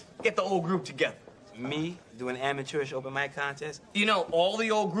reunion? Get the old group together. Me doing an amateurish open mic contest? You know, all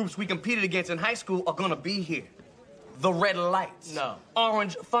the old groups we competed against in high school are gonna be here. The Red Lights. No.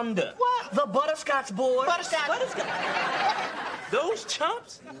 Orange Thunder. What? The Butterscotch Boys. Butterscotch. Those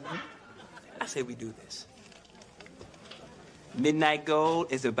chumps? I say we do this. Midnight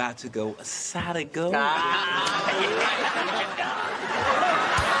Gold is about to go solid gold. All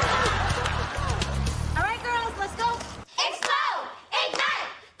right, girls, let's go. Explode! Ignite!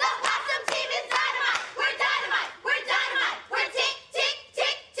 The Blossom team is dynamite! We're dynamite! We're dynamite! We're tick, tick,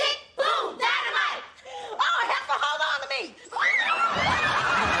 tick, tick, boom! Dynamite! Oh, have to hold on to me.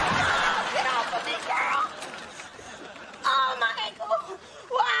 Get off of me, girl. Oh, my ankle.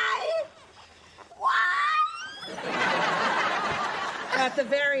 Why? At the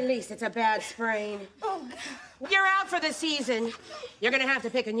very least, it's a bad sprain. Oh. You're out for the season. You're gonna have to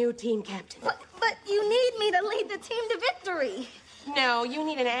pick a new team captain. But you need me to lead the team to victory. No, you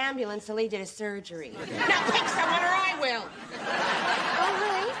need an ambulance to lead you to surgery. Now pick someone or I will.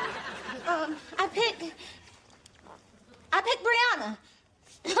 All right. I pick Brianna.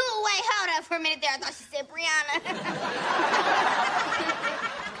 Wait, hold up for a minute there. I thought she said Brianna.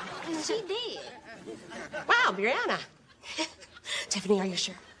 She did. Wow, Brianna. Tiffany, are you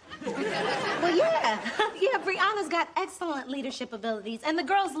sure? Well, yeah. Yeah, Brianna's got excellent leadership abilities, and the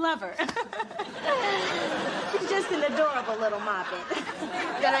girls love her. She's just an adorable little moppet.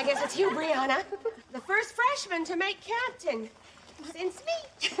 Then I guess it's you, Brianna. The first freshman to make captain. Since me.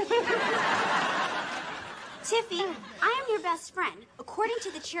 Tiffy, I am your best friend. According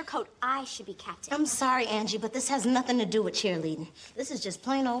to the cheer code, I should be captain. I'm sorry, Angie, but this has nothing to do with cheerleading. This is just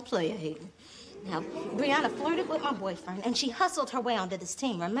plain old player hating. Now, Brianna flirted with my boyfriend, and she hustled her way onto this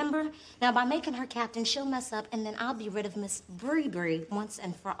team, remember? Now, by making her captain, she'll mess up, and then I'll be rid of Miss Bree once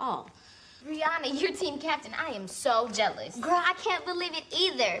and for all. Brianna, you're team captain. I am so jealous. Girl, I can't believe it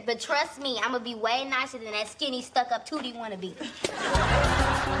either. But trust me, I'm gonna be way nicer than that skinny, stuck-up Tootie wannabe.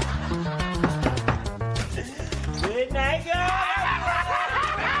 Midnight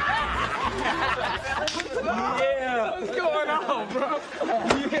Yeah. What's going on, bro?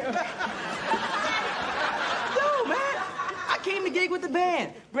 Yo, man, came to gig with the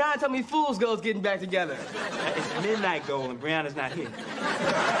band. Brian told me Fool's Gold's getting back together. It's Midnight Gold and Brianna's not here.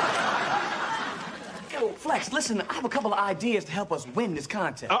 Yo, Flex, listen, I have a couple of ideas to help us win this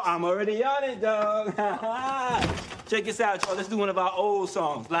contest. Oh, I'm already on it, dog. Check this out, y'all. Let's do one of our old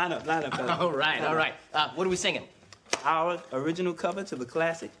songs. Line up, fellas. All right. What are we singing? Our original cover to the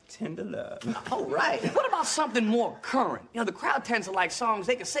classic Tender Love. All right. What about something more current? You know, the crowd tends to like songs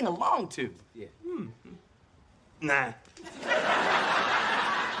they can sing along to. Yeah. Nah.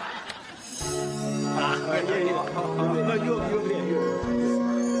 No, you over there.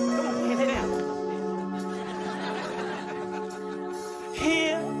 Come on, sit down.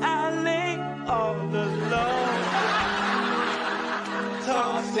 Here I lay all alone,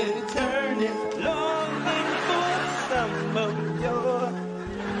 tossing, turning, longing for some of your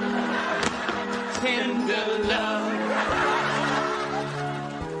tender love.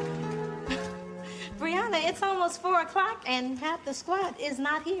 Brianna, it's almost 4 o'clock and half the squad is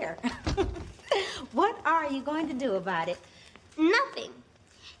not here. What are you going to do about it? Nothing.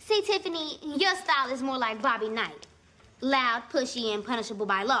 See, Tiffany, your style is more like Bobby Knight. Loud, pushy, and punishable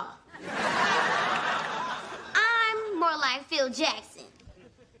by law. I'm more like Phil Jackson.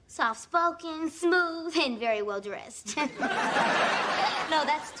 Soft-spoken, smooth, and very well-dressed. No,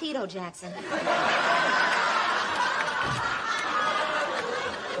 that's Tito Jackson. Okay,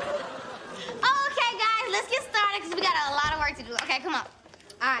 guys, let's get started because we got a lot of work to do. Okay, come on.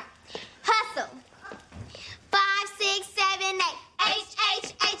 All right. Hustle. 5, 6, 7, 8.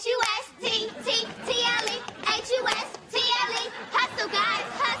 H-H-H-U-S-T-T-T-L-E. H-U-S-T-L-E. Hustle, guys,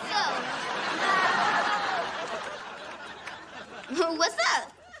 hustle. What's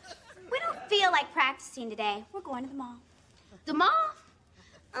up? We don't feel like practicing today. We're going to the mall. The mall?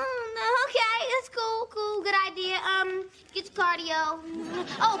 Oh, no, okay, that's cool, good idea. Get your cardio.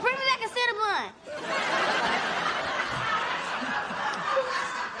 Oh, bring me back a Cinnabon.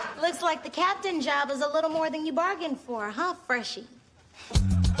 Looks like the captain job is a little more than you bargained for, huh, Freshie?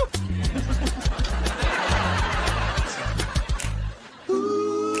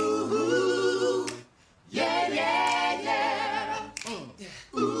 Ooh, yeah, yeah, yeah.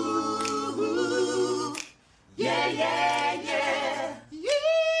 Ooh, yeah, yeah, yeah.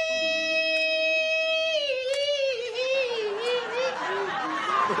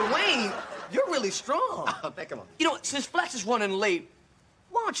 Dwayne, you're really strong. Oh, come on. You know, since Flex is running late,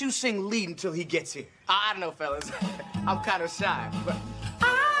 why don't you sing lead until he gets here? I don't know, fellas. I'm kind of shy, but...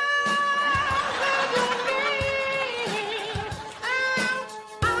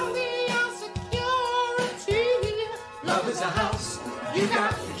 Love is a house, you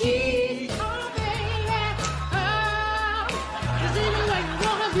got the key.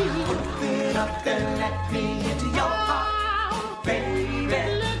 Open up and let me into your heart, baby.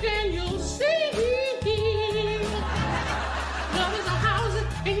 Look and you'll see. Love is a house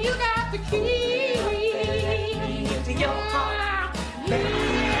and you got the key. Into your heart,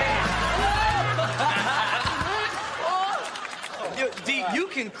 Yo, D, you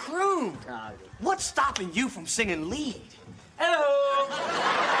can croon. What's stopping you from singing lead? Hello.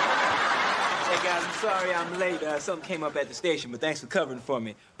 Hey guys, I'm sorry I'm late. Something came up at the station, but thanks for covering for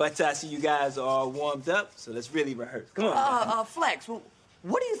me. But I see you guys are all warmed up, so let's really rehearse. Come on. Flex, well,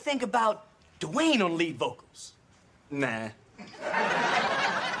 what do you think about Dwayne on lead vocals? Nah.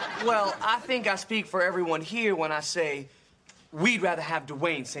 Well, I think I speak for everyone here when I say we'd rather have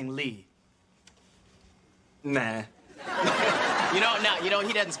Dwayne sing lead. Nah. You know,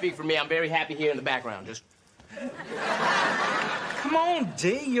 he doesn't speak for me. I'm very happy here in the background. Just... Come on,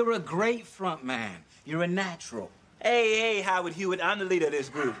 D. You're a great front man. You're a natural. Hey, Howard Hewitt, I'm the leader of this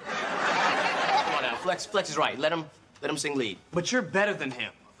group. Come on now, Flex is right. Let him sing lead. But you're better than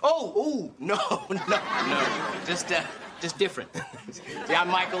him. Oh, no. Just different. See, I'm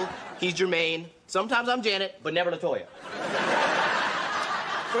Michael, he's Jermaine. Sometimes I'm Janet, but never LaToya.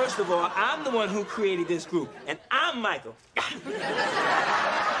 First of all, I'm the one who created this group, and I'm Michael.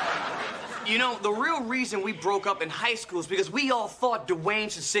 You know, the real reason we broke up in high school is because we all thought Dwayne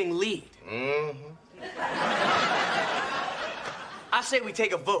should sing lead. Mm-hmm. I say we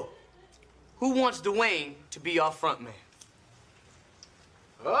take a vote. Who wants Dwayne to be our front man?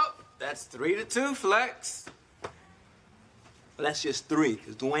 Oh, that's 3-2, Flex. Well, that's just 3,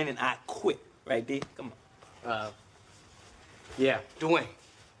 because Dwayne and I quit. Right, D? Come on. Yeah, Dwayne.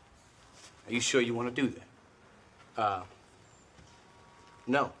 Are you sure you want to do that?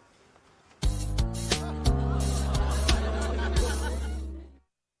 No.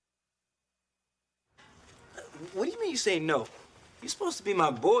 What do you mean you say no? You're supposed to be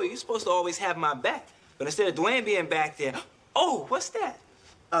my boy. You're supposed to always have my back. But instead of Dwayne being back there, oh, what's that?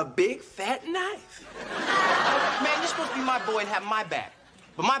 A big fat knife. Man, you're supposed to be my boy and have my back.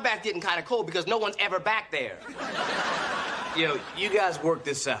 But my back getting kind of cold because no one's ever back there. Yo, you guys work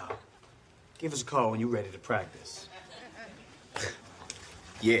this out. Give us a call when you're ready to practice.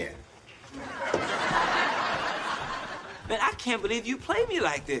 Yeah. Man, I can't believe you play me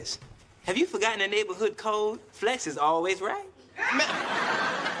like this. Have you forgotten the neighborhood code? Flex is always right.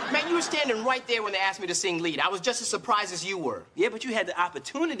 Man, you were standing right there when they asked me to sing lead. I was just as surprised as you were. Yeah, but you had the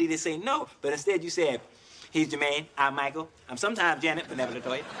opportunity to say no, but instead you said, he's Jermaine, I'm Michael, I'm sometimes Janet, but never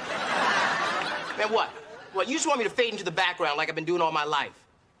Latoya. Man, what? What, you just want me to fade into the background like I've been doing all my life?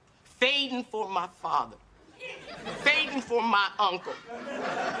 Fading for my father. Fading for my uncle.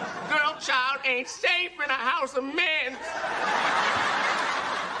 Girl child ain't safe in a house of men.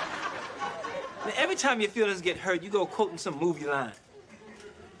 Now, every time your feelings get hurt, you go quoting some movie line.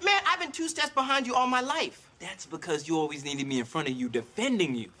 Man, I've been 2 steps behind you all my life. That's because you always needed me in front of you,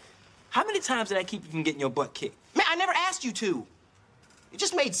 defending you. How many times did I keep you from getting your butt kicked? Man, I never asked you to. It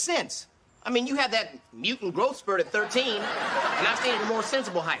just made sense. I mean, you had that mutant growth spurt at 13, and I stayed at a more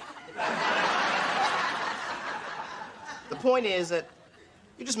sensible height. The point is that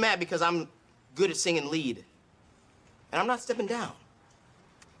you're just mad because I'm good at singing lead. And I'm not stepping down.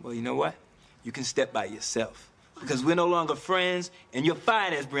 Well, you know what? You can step by yourself. Because we're no longer friends, and you're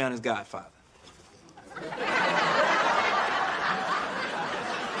fired as Brianna's godfather.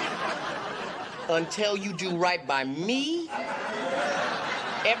 Until you do right by me,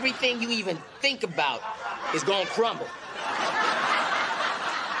 everything you even think about is gonna crumble.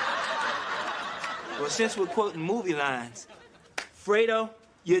 Well, since we're quoting movie lines, Fredo,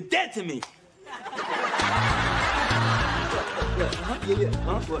 you're dead to me.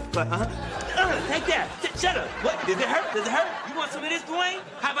 Take that. Shut up. What? Does it hurt? Does it hurt? You want some of this, Dwayne?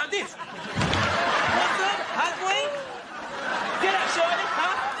 How about this? Want some? Huh, Dwayne? Get up, shorty,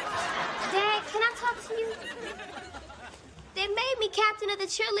 huh? Dad, can I talk to you? They made me captain of the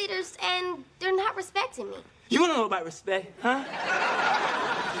cheerleaders, and they're not respecting me. You wanna know about respect, huh?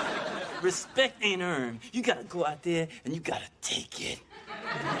 Respect ain't earned. You gotta go out there and you gotta take it.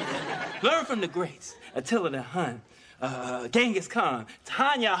 Learn from the greats. Attila the Hun, Genghis Khan,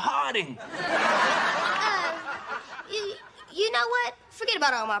 Tanya Harding. You know what? Forget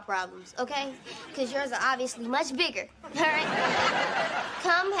about all my problems, okay? Because yours are obviously much bigger, all right?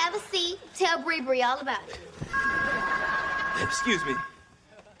 Come, have a seat. Tell Bree all about it. Excuse me.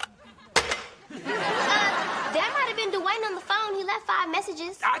 That might have been Dwayne on the phone. He left 5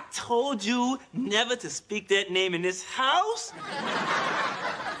 messages. I told you never to speak that name in this house.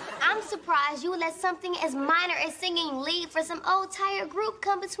 I'm surprised you would let something as minor as singing lead for some old tired group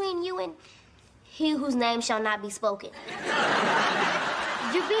come between you and he whose name shall not be spoken.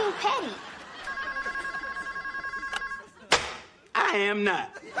 You're being petty. I am not.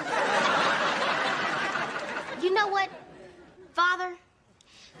 You know what, Father?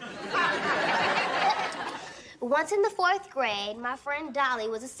 Once in the 4th grade, my friend Dolly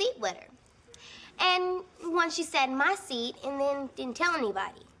was a seat wetter. And once she sat in my seat and then didn't tell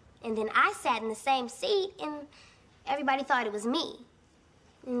anybody. And then I sat in the same seat and everybody thought it was me.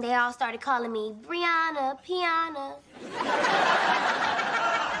 And they all started calling me Brianna, Piana.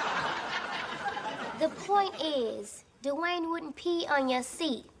 The point is, Dwayne wouldn't pee on your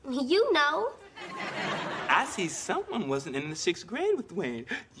seat. You know. I see someone wasn't in the 6th grade with Dwayne.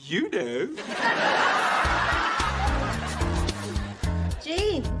 You know.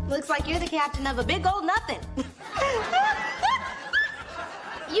 Gee, looks like you're the captain of a big old nothing.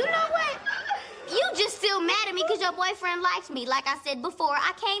 You know what? You just still mad at me because your boyfriend likes me. Like I said before,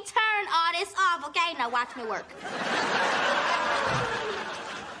 I can't turn all this off, okay? Now watch me work.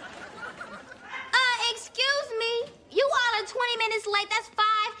 Excuse me. You all are 20 minutes late. That's 5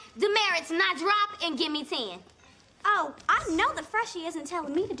 demerits. Now drop and give me 10. Oh, I know the freshie isn't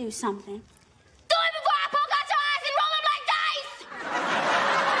telling me to do something. Do it before I poke out your eyes and roll them like dice!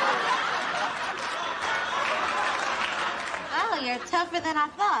 Oh, you're tougher than I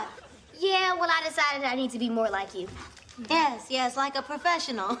thought. Yeah, well, I decided I need to be more like you. Yes, like a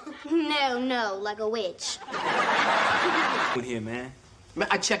professional. No, like a witch. Good here, man. Man,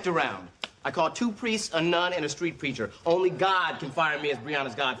 I checked around. I called 2 priests, a nun, and a street preacher. Only God can fire me as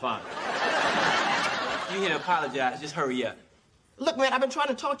Brianna's godfather. You here to apologize. Just hurry up. Look, man, I've been trying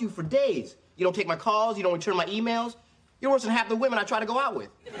to talk to you for days. You don't take my calls. You don't return my emails. You're worse than half the women I try to go out with.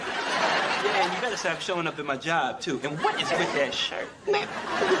 Yeah, and you better stop showing up at my job, too. And what is with that shirt? Man,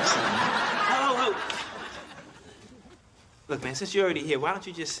 oh. Look, man, since you're already here, why don't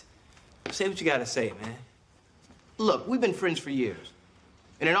you just say what you gotta say, man? Look, we've been friends for years.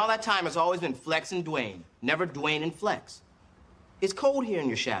 And in all that time, it's always been Flex and Dwayne, never Dwayne and Flex. It's cold here in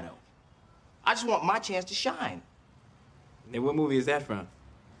your shadow. I just want my chance to shine. Then what movie is that from?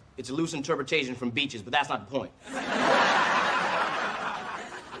 It's a loose interpretation from Beaches, but that's not the point.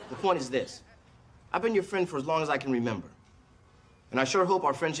 The point is this. I've been your friend for as long as I can remember. And I sure hope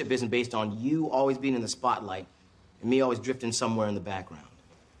our friendship isn't based on you always being in the spotlight and me always drifting somewhere in the background.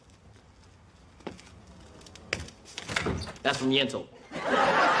 That's from Yentl.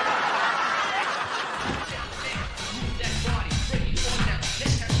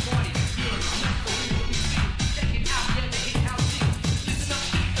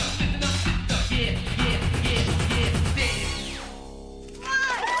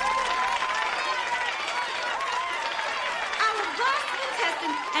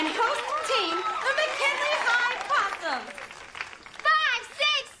 And hosting team, the McKinley High Possums. 5,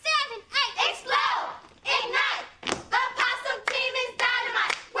 6, 7, 8, explode! Ignite! The Possum team is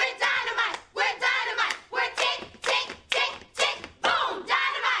dynamite! We're dynamite! We're dynamite! We're tick, tick, tick, tick, boom!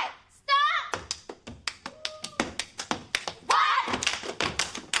 Dynamite! Stop! What?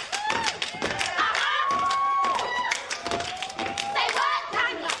 Say what?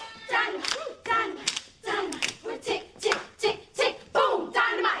 Dynamite! Dynamite! Dynamite! Dynamite! We're tick, tick, tick, tick, boom!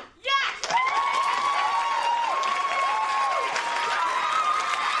 Dynamite!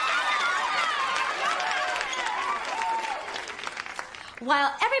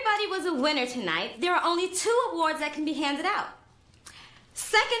 While everybody was a winner tonight, there are only 2 awards that can be handed out.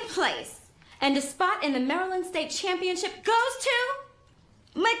 Second place and a spot in the Maryland State Championship goes to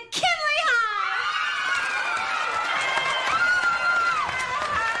McKinley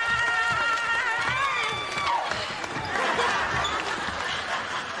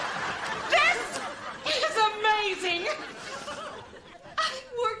This is amazing. I've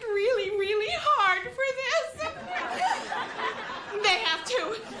worked really, really hard for this. They have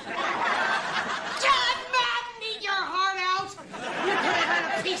to. John Madden, eat your heart out. You could have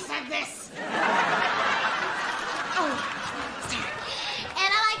had a piece of this. Oh, sorry. And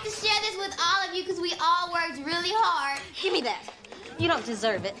I like to share this with all of you because we all worked really hard. Give me that. You don't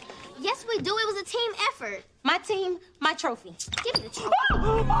deserve it. Yes, we do. It was a team effort. My team, my trophy. Give me the trophy.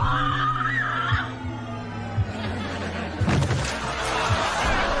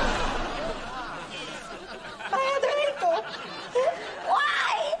 My other ankle.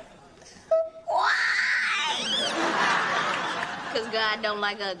 Why? Why? Because God don't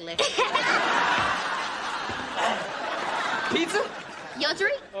like ugly. Pizza? Your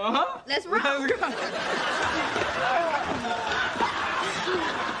treat? Uh-huh. Let's roll. Let's go.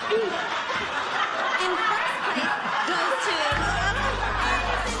 And first place goes to...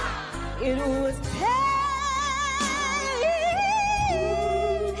 It was pain.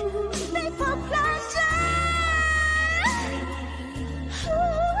 They for pleasure.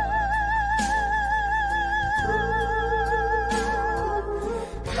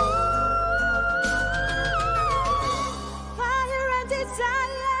 Fire and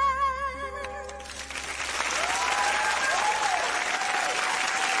desire.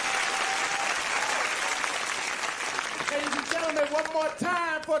 Ladies and gentlemen, one more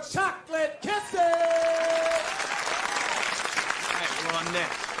time for Chocolate Kisses! All right, we're on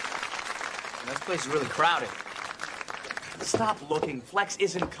next. This place is really crowded. Stop looking. Flex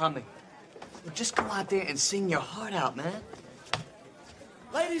isn't coming. Just go out there and sing your heart out, man.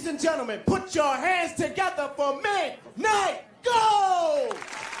 Ladies and gentlemen, put your hands together for Midnight Go!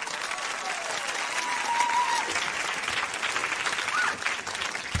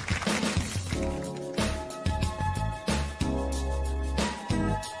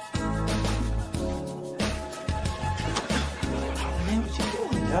 Man, what you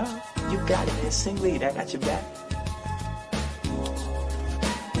doing, girl? You got it, man. Sing lead. I got your back.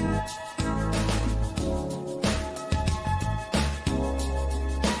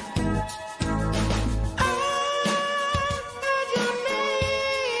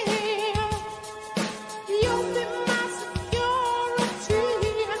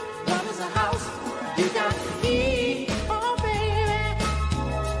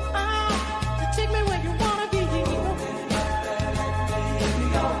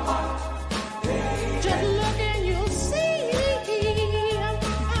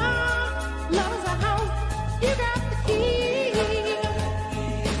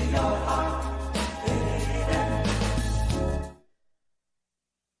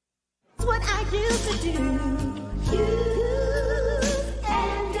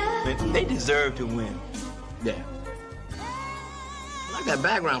 They deserve to win. Yeah. I like that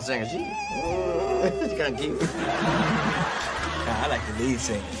background singer. She's kind of cute. I like the lead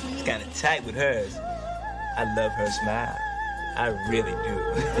singer. It's kind of tight with hers. I love her smile. I really do.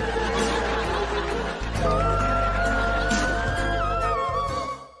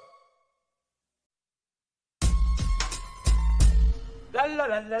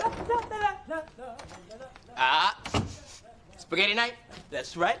 Spaghetti night?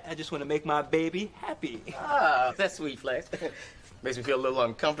 That's right. I just want to make my baby happy. Ah, that's sweet, Flex. Makes me feel a little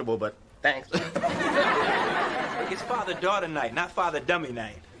uncomfortable, but thanks. It's father-daughter night, not father-dummy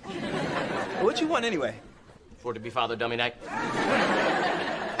night. What you want anyway? For it to be father-dummy night.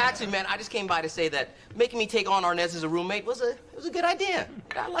 Actually, man, I just came by to say that making me take on Arnez as a roommate was a good idea.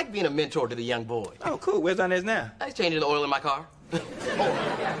 I like being a mentor to the young boy. Oh, cool. Where's Arnez now? He's changing the oil in my car.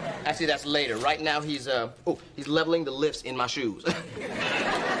 Actually, that's later. Right now, he's leveling the lifts in my shoes.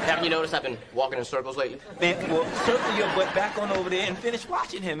 Haven't you noticed I've been walking in circles lately? Man, well, circle your butt back on over there and finish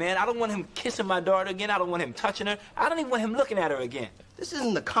watching him, man. I don't want him kissing my daughter again. I don't want him touching her. I don't even want him looking at her again. This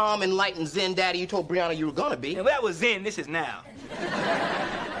isn't the calm, enlightened Zen daddy you told Brianna you were gonna be. And that was then, this is now.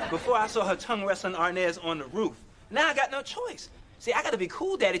 Before I saw her tongue wrestling Arnez on the roof. Now I got no choice. See, I gotta be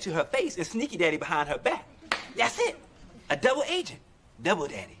cool daddy to her face and sneaky daddy behind her back. That's it. A double agent. Double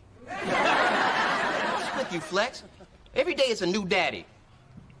daddy. What's with you, Flex? Every day it's a new daddy.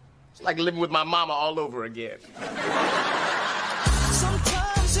 It's like living with my mama all over again.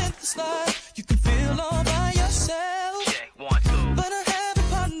 Sometimes in this life, you can feel all by yourself. Check, 1, 2. But I have a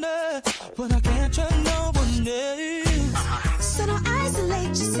partner, but I can't trust no one else. So don't isolate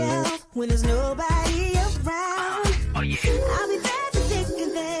yourself when there's nobody around. Oh, yeah. I'll be there to thick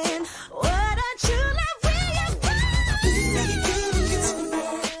and thin. What a true love will you find? Make it good and get some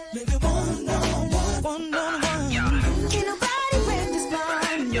more. Maybe one-on-one. One-on-one. Can't nobody break this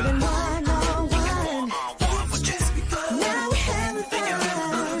bond. Even one-on-one. Now we're having fun.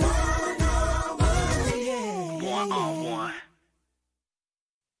 One-on-one. Yeah. One-on-one.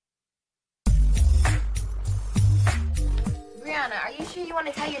 Brianna, are you sure you want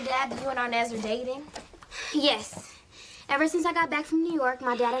to tell your dad that you and Arnez are dating? Yes. Ever since I got back from New York,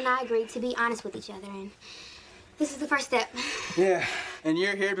 my dad and I agreed to be honest with each other, and this is the first step. Yeah, and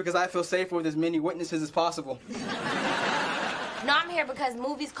you're here because I feel safer with as many witnesses as possible. No, I'm here because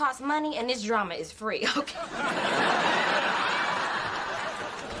movies cost money and this drama is free, okay?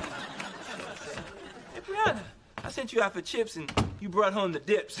 Hey, Brianna, I sent you out for chips and you brought home the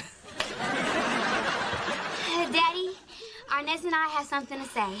dips. Daddy, Arnez and I have something to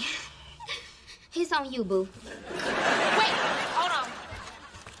say. It's on you, boo. Wait, hold on.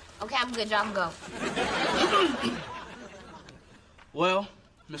 Okay, I'm good, y'all can go. Well,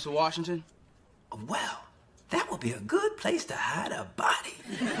 Mr. Washington? Well, that would be a good place to hide a body.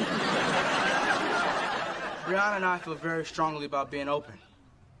 Brianna and I feel very strongly about being open.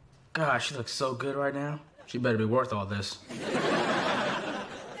 God, she looks so good right now. She better be worth all this.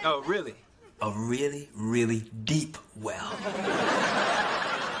 Oh, really? A really, really deep well.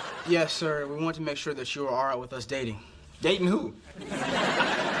 Yes, sir. We want to make sure that you are all right with us dating. Dating who?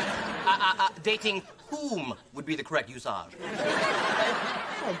 Dating whom would be the correct usage.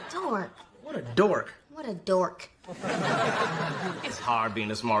 What a dork. What a dork. What a dork. It's hard being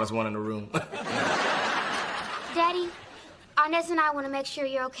the smartest one in the room. Daddy, Arnez and I want to make sure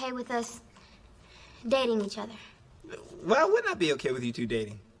you're okay with us dating each other. Why wouldn't I be okay with you two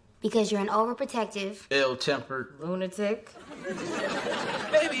dating? Because you're an overprotective, ill-tempered lunatic.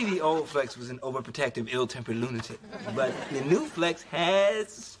 Maybe the old Flex was an overprotective, ill-tempered lunatic. But the new Flex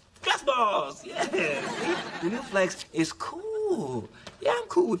has stress balls. Yes. The new Flex is cool. Yeah, I'm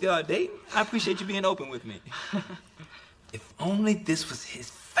cool with y'all dating. I appreciate you being open with me. If only this was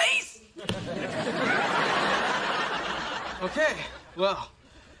his face. Okay, well,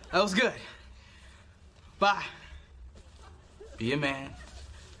 that was good. Bye. Be a man.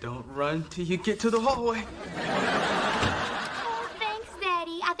 Don't run till you get to the hallway. Oh, thanks,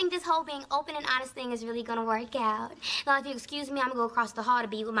 Daddy. I think this whole being open and honest thing is really gonna work out. Now, if you excuse me, I'm gonna go across the hall to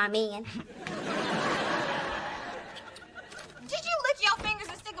be with my man. Did you lick your fingers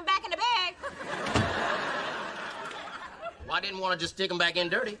and stick them back in the bag? Well, I didn't want to just stick them back in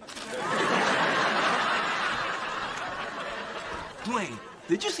dirty. Dwayne,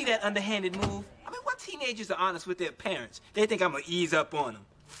 did you see that underhanded move? I mean, what teenagers are honest with their parents? They think I'm gonna ease up on them.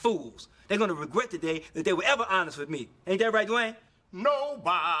 Fools. They're gonna regret the day that they were ever honest with me. Ain't that right, Dwayne?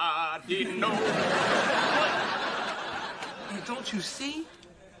 Nobody knows. And don't you see?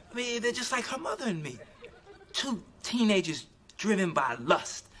 I mean, they're just like her mother and me. Two teenagers driven by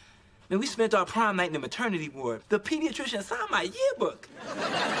lust. I mean, we spent our prom night in the maternity ward. The pediatrician signed my yearbook.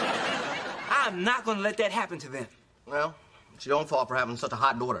 I'm not gonna let that happen to them. Well, it's your own fault for having such a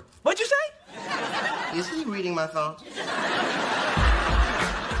hot daughter. What'd you say? Is he reading my thoughts?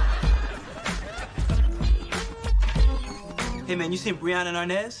 Hey, man, you seen Brianna and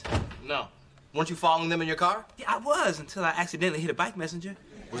Arnez? No. Weren't you following them in your car? Yeah, I was, until I accidentally hit a bike messenger.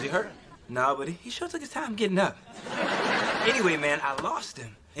 Was he hurt? No, but he sure took his time getting up. Anyway, man, I lost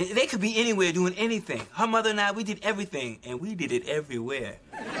him. And they could be anywhere doing anything. Her mother and I, we did everything, and we did it everywhere.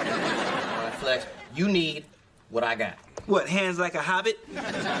 All right, Flex, you need what I got. What, hands like a hobbit? No,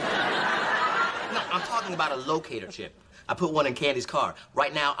 I'm talking about a locator chip. I put one in Candy's car.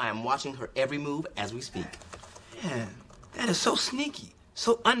 Right now, I am watching her every move as we speak. Man, that is so sneaky,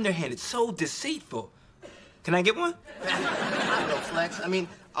 so underhanded, so deceitful. Can I get one? I know, Flex. I mean,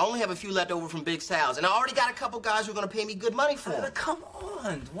 I only have a few left over from Big Sal's, and I already got a couple guys who are going to pay me good money for them. Come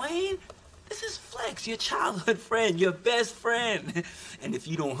on, Dwayne. This is Flex, your childhood friend, your best friend. And if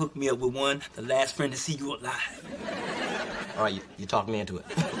you don't hook me up with one, the last friend to see you alive. All right, you talked me into it.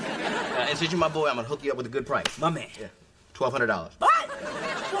 And since you're my boy, I'm going to hook you up with a good price. My man. Yeah, $1,200. What?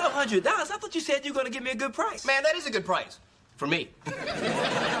 $1,200? I thought you said you were going to give me a good price. Man, that is a good price. For me. And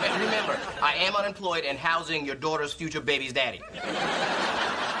remember, I am unemployed and housing your daughter's future baby's daddy.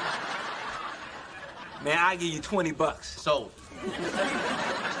 Man, I'll give you $20. Sold.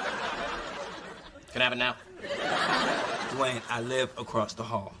 Can I have it now? Dwayne, I live across the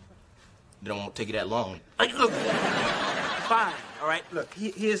hall. It won't take you that long. Look, fine, all right? Look,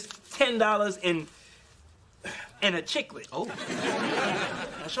 here's $10 in a chiclet. Oh.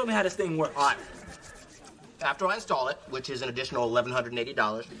 Now show me how this thing works. All right. After I install it, which is an additional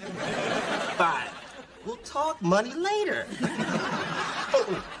 $1,180. Fine. We'll talk money later.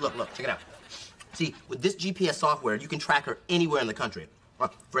 Oh, look, check it out. See, with this GPS software, you can track her anywhere in the country.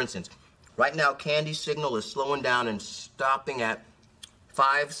 For instance, right now, Candy's signal is slowing down and stopping at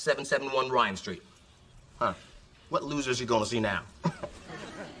 5771 Ryan Street. Huh. What losers are you going to see now?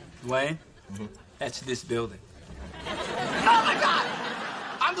 Dwayne, that's this building. Oh, my God!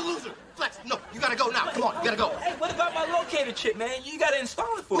 I'm the loser. Flex, no, you got to go now. Come on, you got to go. Hey, what about my locator chip, man? You got to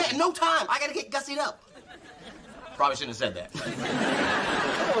install it for me. Man, no time. I got to get gussied up. Probably shouldn't have said that.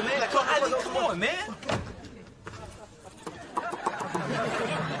 Come on, man. Come on, man.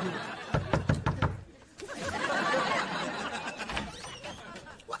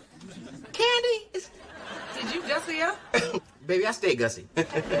 What? Candy? Did you gussy up? Baby, I stay gussy.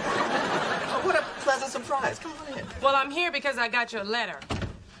 Oh, what a pleasant surprise. Come on in. Well, I'm here because I got your letter.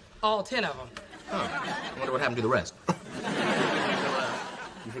 All 10 of them. Huh. I wonder what happened to the rest.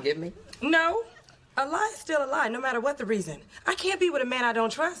 You forgive me? No. A lie is still a lie, no matter what the reason. I can't be with a man I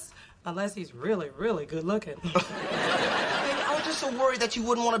don't trust unless he's really, really good looking. Baby, I was just so worried that you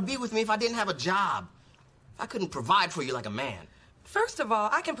wouldn't want to be with me if I didn't have a job. If I couldn't provide for you like a man. First of all,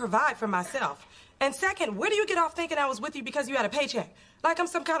 I can provide for myself. And second, where do you get off thinking I was with you because you had a paycheck? Like I'm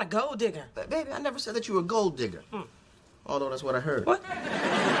some kind of gold digger. Baby, I never said that you were a gold digger. Although that's what I heard. What?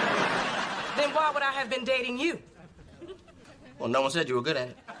 Then why would I have been dating you? Well, no one said you were good at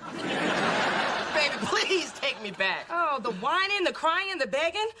it. Baby, please take me back. Oh, the whining, the crying, the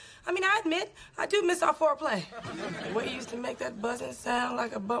begging. I mean, I admit, I do miss our foreplay. The way you used to make that buzzing sound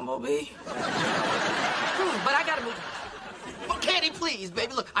like a bumblebee. But I gotta move on. Oh, Candy, please,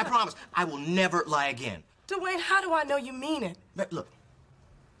 baby. Look, I promise, I will never lie again. Dwayne, how do I know you mean it? Look,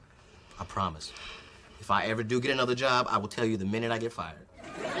 I promise. If I ever do get another job, I will tell you the minute I get fired.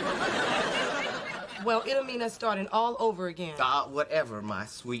 Well, it'll mean us starting all over again. Whatever, my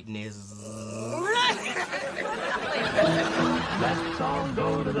sweetness. Let's all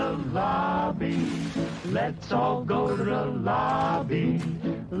go to the lobby. Let's all go to the lobby.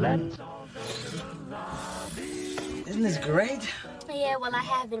 Let's all go to the lobby. Isn't this great? Yeah, well, I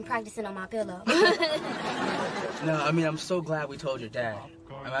have been practicing on my pillow. No, I mean, I'm so glad we told your dad.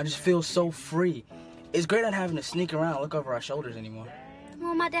 I mean, I just feel so free. It's great not having to sneak around and look over our shoulders anymore.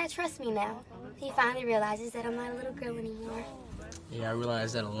 Well, my dad trusts me now. He finally realizes that I'm not a little girl anymore. Yeah, I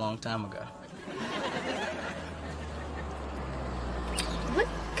realized that a long time ago. What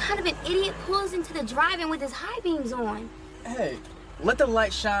kind of an idiot pulls into the drive-in with his high beams on? Hey, let the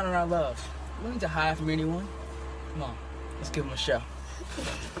light shine on our love. We don't need to hide from anyone. Come on, let's give him a show.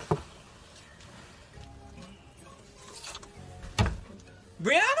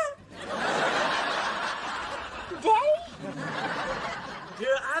 Brianna? Daddy?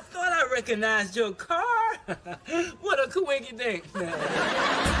 Girl, I thought I recognized your car. What a coinky dink.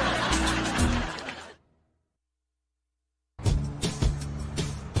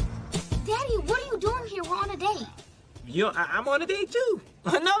 Daddy, what are you doing here? We're on a date. I'm on a date too.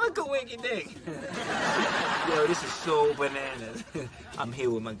 Another coinky dink. Yo, this is so bananas. I'm here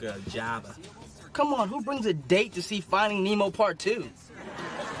with my girl Java. Come on, who brings a date to see Finding Nemo Part 2?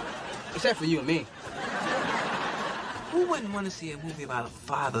 Except for you and me. Who wouldn't want to see a movie about a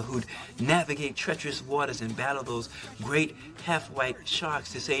father who'd navigate treacherous waters and battle those great half-white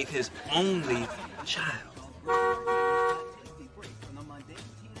sharks to save his only child?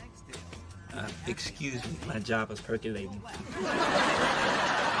 Excuse me, my Java's percolating.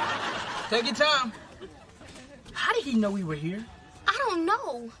 Take your time. How did he know we were here? I don't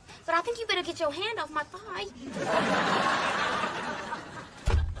know, but I think you better get your hand off my thigh.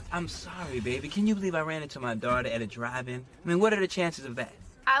 I'm sorry, baby. Can you believe I ran into my daughter at a drive-in? I mean, what are the chances of that?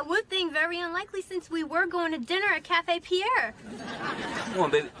 I would think very unlikely since we were going to dinner at Cafe Pierre. Come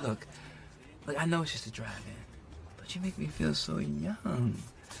on, baby. Look, I know it's just a drive-in, but you make me feel so young.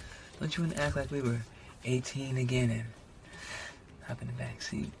 Don't you want to act like we were 18 again and hop in the back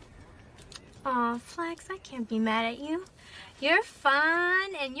seat? Aw, Flex, I can't be mad at you. You're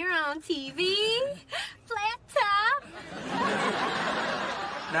fun and you're on TV. Flat top.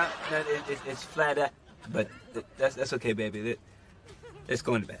 No, it's flat out, but that's okay, baby. Let's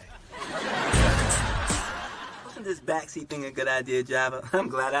go in the back. Wasn't this backseat thing a good idea, Java? I'm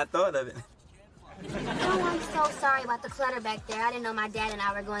glad I thought of it. Oh, I'm so sorry about the clutter back there. I didn't know my dad and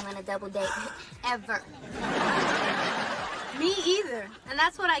I were going on a double date. Ever. Me either. And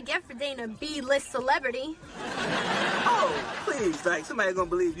that's what I get for dating a B-list celebrity. Oh, please, like, somebody gonna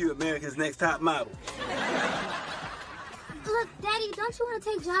believe you America's Next Top Model. Look, Daddy, don't you want to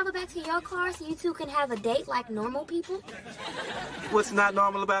take Java back to your car so you two can have a date like normal people? What's not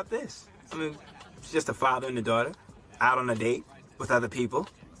normal about this? I mean, it's just a father and a daughter out on a date with other people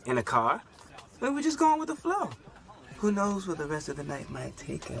in a car. I mean, we're just going with the flow. Who knows where the rest of the night might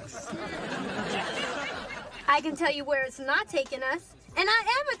take us? I can tell you where it's not taking us. And I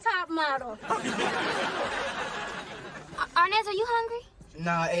am a top model. Arnez, are you hungry?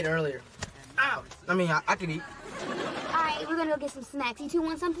 Nah, I ate earlier. Ow! I mean, I could eat. All right, we're gonna go get some snacks. You two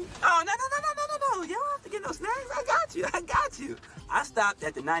want something? Oh, no. You don't have to get no snacks. I got you. I stopped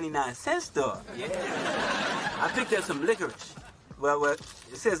at the 99-cent store. Yeah. I picked up some licorice. Well, it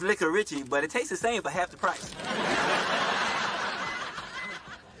says licorice, but it tastes the same for half the price.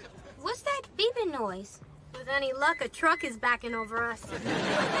 What's that beeping noise? With any luck, a truck is backing over us.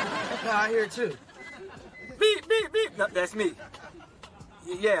 No, I hear it too. Beep, beep, beep. No, that's me.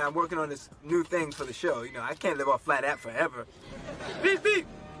 Yeah, I'm working on this new thing for the show. You know, I can't live off flat app forever. Beep, beep.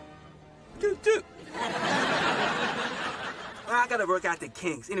 Toot, toot. I gotta work out the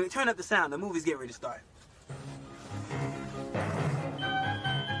kinks. Anyway, turn up the sound. The movie's getting ready to start.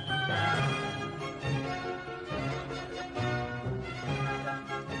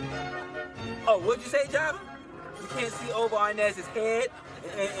 Oh, what'd you say, Java? You can't see over Arnez's head,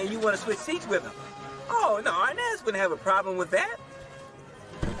 and you want to switch seats with him? Oh, no, Arnez wouldn't have a problem with that.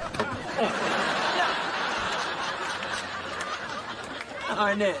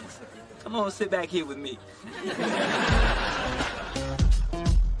 Arnez, come on, sit back here with me.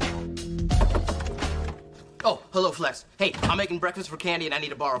 Oh, hello, Flex. Hey, I'm making breakfast for Candy, and I need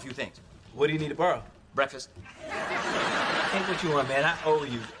to borrow a few things. What do you need to borrow? Breakfast. Take what you want, man. I owe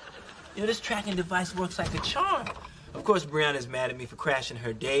you. You know, this tracking device works like a charm. Of course, Brianna's mad at me for crashing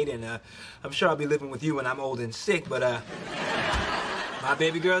her date, and I'm sure I'll be living with you when I'm old and sick, but my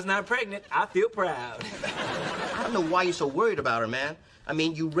baby girl's not pregnant. I feel proud. I don't know why you're so worried about her, man. I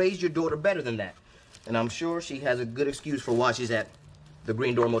mean, you raised your daughter better than that. And I'm sure she has a good excuse for why she's at the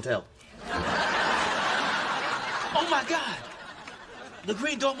Green Door Motel. Oh, my God. The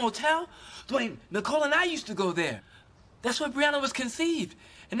Green Door Motel? Dwayne, Nicole and I used to go there. That's where Brianna was conceived.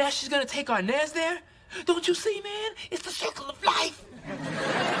 And now she's gonna take Arnez there? Don't you see, man? It's the circle of life.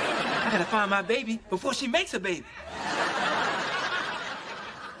 I gotta find my baby before she makes a baby.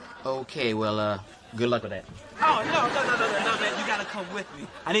 Okay, well, good luck with that. Oh, no, man. You gotta come with me.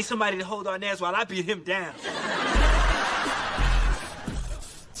 I need somebody to hold Arnez while I beat him down.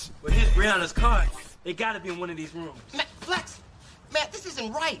 Well, here's Brianna's card. They gotta be in one of these rooms. Flex, man, this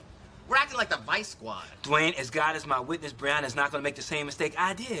isn't right. We're acting like the Vice Squad. Dwayne, as God is my witness, Brianna's not gonna make the same mistake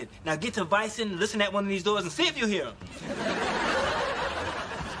I did. Now get to Vice and listen at one of these doors and see if you hear him.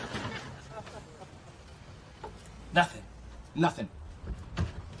 Nothing. Nothing.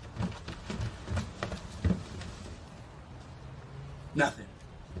 Nothing.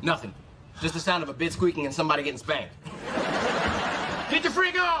 Nothing. Just the sound of a bit squeaking and somebody getting spanked. Get your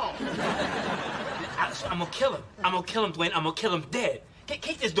freak on! I'm gonna kill him. I'm gonna kill him, Dwayne. I'm gonna kill him dead.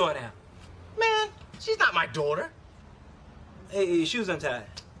 Kick this door down. Man, she's not my daughter. Hey, your shoes untied.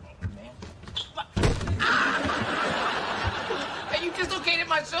 Hey, you dislocated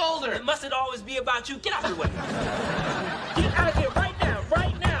my shoulder. It mustn't always be about you. Get out of the way. Get out of here right now.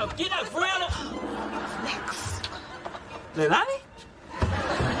 Right now. Get out, Brianna. Leilani?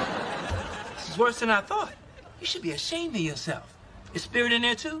 This is worse than I thought. You should be ashamed of yourself. Is Spirit in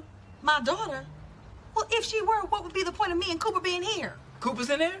there, too? My daughter? Well, if she were, what would be the point of me and Cooper being here? Cooper's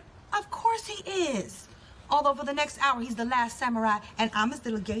in there? Of course he is. Although for the next hour, he's the last samurai, and I'm his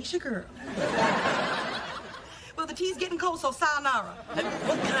little geisha girl. Well, the tea's getting cold, so sayonara.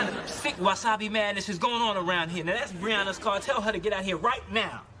 What kind of sick wasabi madness is going on around here? Now, that's Brianna's car. Tell her to get out here right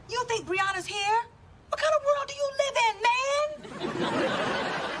now. You think Brianna's here? What kind of world do you live in, man?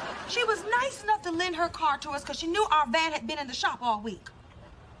 She was nice enough to lend her car to us because she knew our van had been in the shop all week.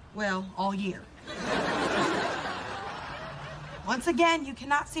 Well, all year. Once again, you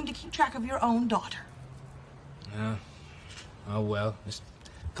cannot seem to keep track of your own daughter. Oh, well. Just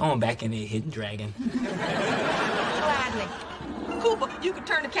go on back in there, hidden dragon. Gladly. Cooper, you can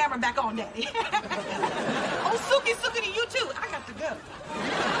turn the camera back on, Daddy. Oh, Suki to you, too. I got to go.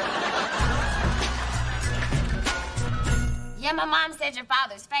 Yeah, my mom said your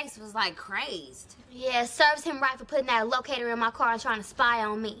father's face was like crazed. Yeah, serves him right for putting that locator in my car and trying to spy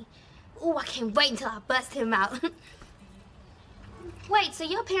on me. Ooh, I can't wait until I bust him out. Wait, so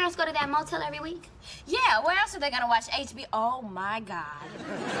your parents go to that motel every week? Yeah, where else are they gonna watch HBO? Oh my God.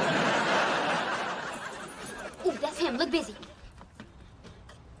 Ooh, that's him. Look busy.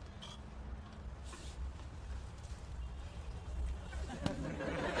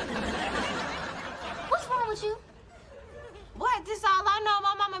 What's wrong with you? What? This all I know.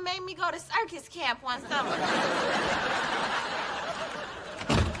 My mama made me go to circus camp one summer.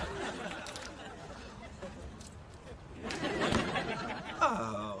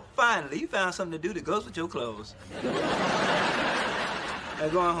 Oh, finally, you found something to do that goes with your clothes. Hey,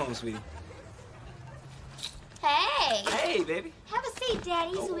 go on home, sweetie. Hey. Hey, baby. Have a seat,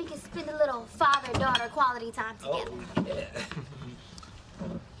 Daddy, so we can spend a little father-daughter quality time together.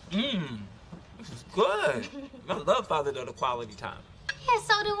 This is good. I love father-daughter quality time. Yeah,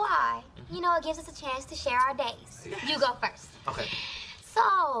 so do I. You know, it gives us a chance to share our days. You go first. Okay.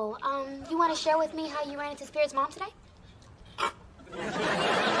 So, you want to share with me how you ran into Spirit's mom today? What's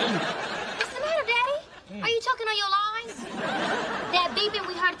the matter, Daddy? Are you choking on your lines? That beeping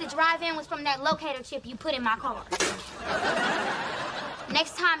we heard at the drive-in was from that locator chip you put in my car.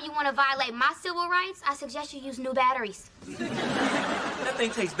 Next time you want to violate my civil rights, I suggest you use new batteries. That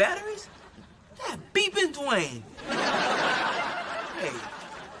thing takes batteries? That beeping Dwayne. Hey,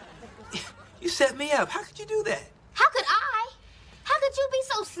 you set me up. How could you do that? How could I? How could you be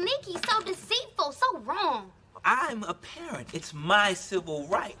so sneaky, so deceitful, so wrong? I'm a parent. It's my civil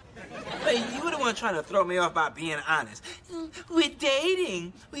right. Hey, you were the one trying to throw me off by being honest. We're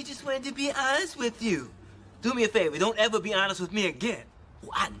dating. We just wanted to be honest with you. Do me a favor. Don't ever be honest with me again.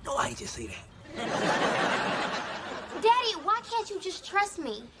 Well, I know I just say that. Daddy, why can't you just trust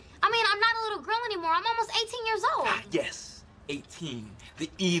me? I mean, I'm not a little girl anymore. I'm almost 18 years old. Yes, 18. The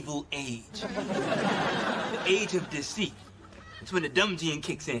evil age. The age of deceit. It's when the dumb gene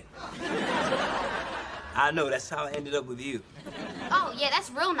kicks in. I know, that's how I ended up with you. Oh, yeah,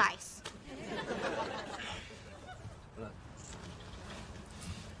 that's real nice.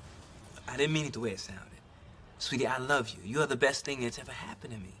 I didn't mean it the way it sounded. Sweetie, I love you. You are the best thing that's ever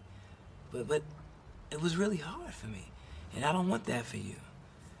happened to me. But it was really hard for me. And I don't want that for you.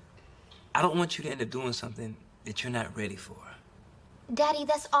 I don't want you to end up doing something that you're not ready for. Daddy,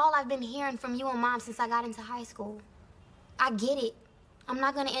 that's all I've been hearing from you and Mom since I got into high school. I get it. I'm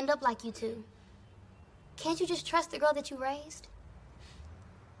not gonna end up like you two. Can't you just trust the girl that you raised?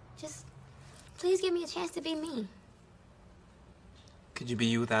 Just, please give me a chance to be me. Could you be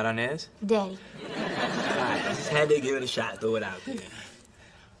you without Inez? Daddy. All right, I just had to give it a shot, throw it out there.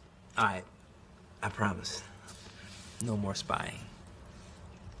 All right, I promise. No more spying.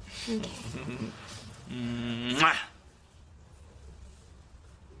 Okay. Mwah.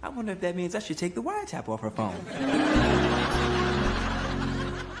 I wonder if that means I should take the wiretap off her phone.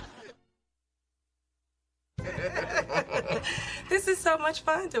 This is so much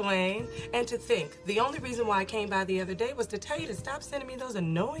fun, Dwayne. And to think, the only reason why I came by the other day was to tell you to stop sending me those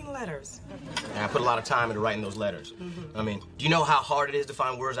annoying letters. I put a lot of time into writing those letters. I mean, do you know how hard it is to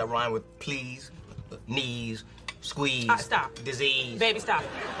find words that rhyme with please, knees, squeeze, stop. disease? Baby, stop.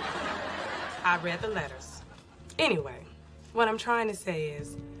 I read the letters. Anyway, what I'm trying to say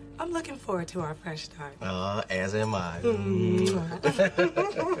is, I'm looking forward to our fresh start. As am I.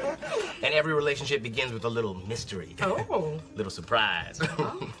 And every relationship begins with a little mystery. Oh. Little surprise.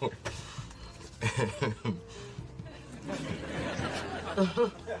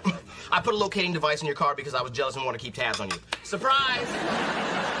 I put a locating device in your car because I was jealous and wanted to keep tabs on you. Surprise!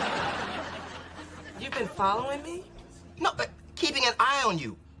 You've been following me? No, keeping an eye on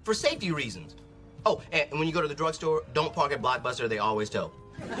you for safety reasons. Oh, and when you go to the drugstore, don't park at Blockbuster. They always tow.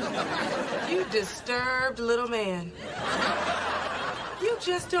 You disturbed little man. You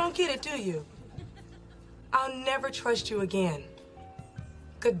just don't get it, do you? I'll never trust you again.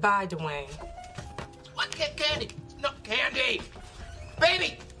 Goodbye, Dwayne. What? Candy. No, Candy.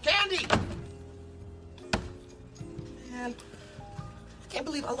 Baby, Candy. Man, I can't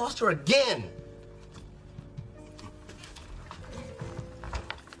believe I lost her again.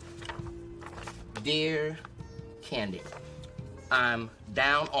 Dear Candy, I'm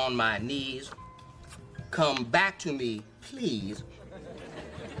down on my knees. Come back to me, please,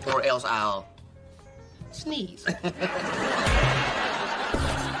 or else I'll sneeze.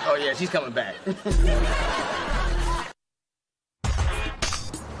 Oh, yeah, she's coming back.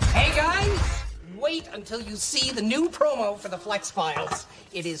 Hey, guys, wait until you see the new promo for the Flex Files.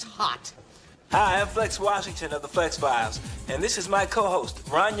 It is hot. Hi, I'm Flex Washington of the Flex Files, and this is my co-host,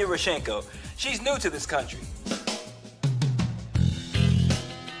 Rania Rashenko. She's new to this country.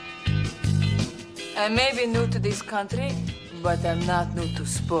 I may be new to this country, but I'm not new to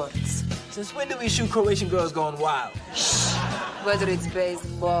sports. Since when do we shoot Croatian girls going wild? Whether it's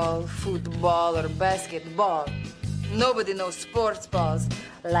baseball, football, or basketball, nobody knows sports balls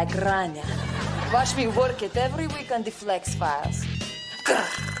like Rania. Watch me work it every week on the Flex Files.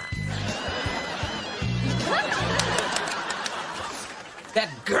 That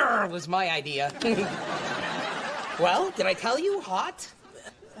girl was my idea. Well, did I tell you? Hot?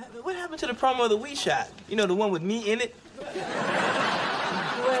 What happened to the promo of the We Shot? You know, the one with me in it?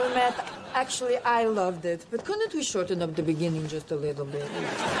 Well, Matt, actually, I loved it, but couldn't we shorten up the beginning just a little bit?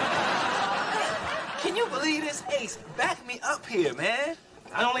 Can you believe this? Ace, back me up here, man.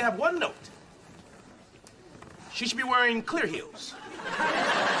 I only have one note. She should be wearing clear heels.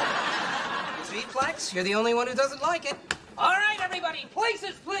 See, Flex? You're the only one who doesn't like it. All right, everybody,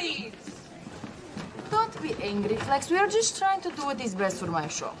 places, please. Don't be angry, Flex. We are just trying to do what is best for my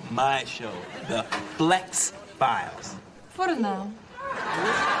show. My show, the Flex Files. For now.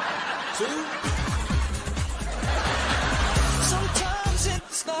 Sometimes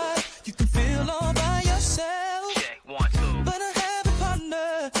it's like you can feel all by yourself. Check, 1, 2. But I have a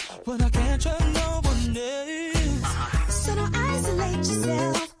partner, but I can't trust no one else. So don't isolate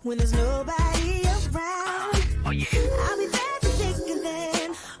yourself when there's nobody around. Oh, yeah. I'll be there to think and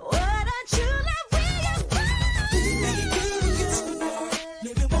then what I truly will find.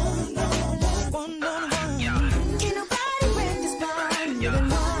 Maybe one-on-one. Can't nobody break this bond. Living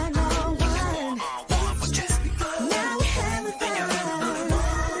one-on-one. Now we have a fun.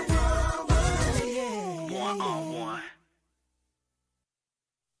 One-on-one.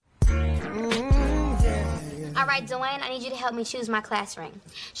 All right, Dwayne, I need you to help me choose my class ring.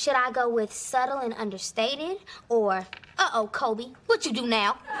 Should I go with subtle and understated, or, uh-oh, Kobe, what you do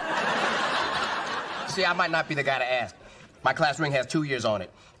now? See, I might not be the guy to ask. My class ring has 2 years on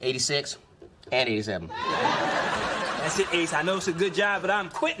it, 86 and 87. That's it, Ace. I know it's a good job, but I'm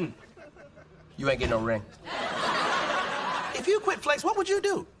quitting. You ain't getting no ring. If you quit Flex, what would you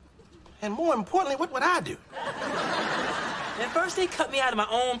do? And more importantly, what would I do? At first, they cut me out of my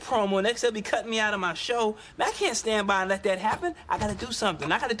own promo. Next, they'll be cutting me out of my show. Man, I can't stand by and let that happen. I gotta do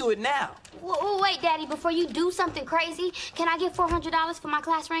something. I gotta do it now. Wait, Daddy, before you do something crazy, can I get $400 for my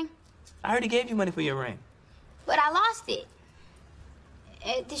class ring? I already gave you money for your ring. But I lost it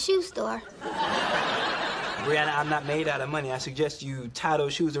at the shoe store. Brianna, I'm not made out of money. I suggest you tie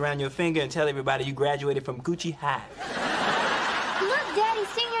those shoes around your finger and tell everybody you graduated from Gucci High. Look, Daddy,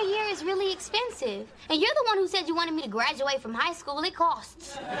 senior year is really expensive. And you're the one who said you wanted me to graduate from high school. It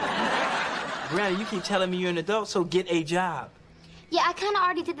costs. Brianna, you keep telling me you're an adult, so get a job. Yeah, I kind of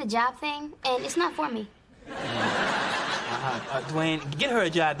already did the job thing, and it's not for me. Dwayne, get her a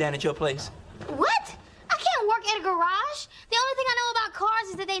job down at your place. What? I can't work at a garage. The only thing I know about cars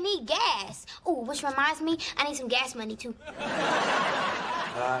is that they need gas. Ooh, which reminds me, I need some gas money, too.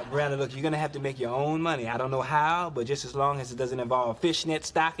 Brianna, look, you're gonna have to make your own money. I don't know how, but just as long as it doesn't involve fishnet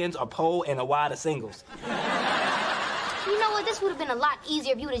stockings, a pole, and a wad of singles. You know what? This would have been a lot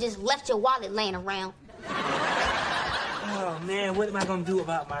easier if you would have just left your wallet laying around. Oh, man, what am I gonna do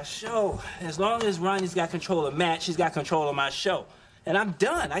about my show? As long as Ronnie's got control of Matt, she's got control of my show. And I'm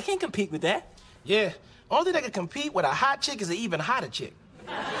done. I can't compete with that. Yeah, only thing that can compete with a hot chick is an even hotter chick.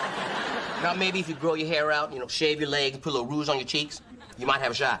 Now, maybe if you grow your hair out, shave your legs, put a little rouge on your cheeks, you might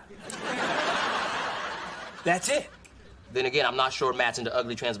have a shot. That's it. Then again, I'm not sure Matt's into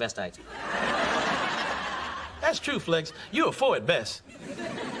ugly transvestites. That's true, Flex. You're a four at best.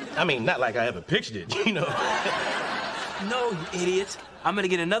 I mean, not like I ever pictured it, you know. No, you idiots. I'm gonna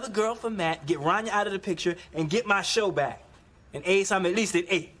get another girl for Matt, get Rania out of the picture, and get my show back. And Ace, I'm at least at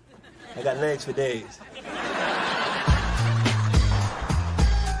 8. I got legs for days.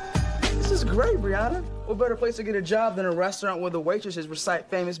 This is great, Brianna. What better place to get a job than a restaurant where the waitresses recite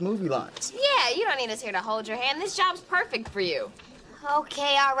famous movie lines? Yeah, you don't need us here to hold your hand. This job's perfect for you.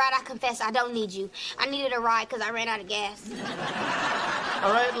 Okay, all right, I confess I don't need you. I needed a ride because I ran out of gas.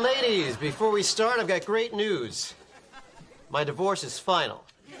 All right, ladies, before we start, I've got great news. My divorce is final.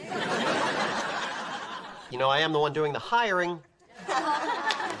 You know, I am the one doing the hiring.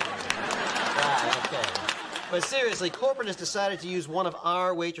 Okay. But seriously, corporate has decided to use one of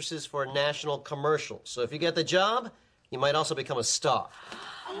our waitresses for a national commercial. So if you get the job, you might also become a star.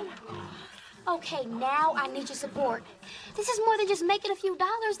 Okay, now I need your support. This is more than just making a few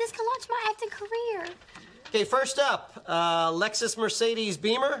dollars. This can launch my acting career. Okay, first up, Lexus Mercedes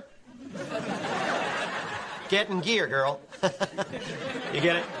Beamer. Get in gear, girl. You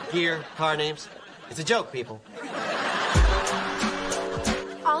get it? Gear, car names. It's a joke, people.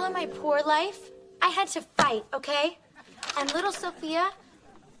 All of my poor life, I had to fight, okay? And little Sophia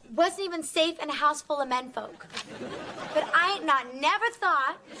wasn't even safe in a house full of menfolk. But I never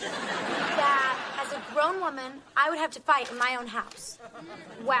thought that as a grown woman, I would have to fight in my own house.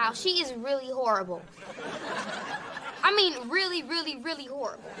 Wow, she is really horrible. I mean, really, really, really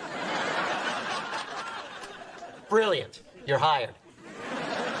horrible. Brilliant. You're hired.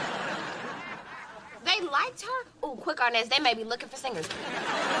 They liked her? Ooh, quick on this. They may be looking for singers.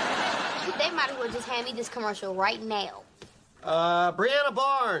 They might as well just hand me this commercial right now. Brianna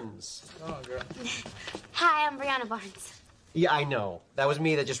Barnes. Oh, girl. Hi, I'm Brianna Barnes. Yeah, I know. That was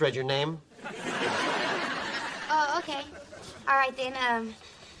me that just read your name. Oh, okay. All right, then,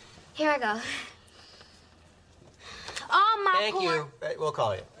 here I go. Oh, my Thank you. We'll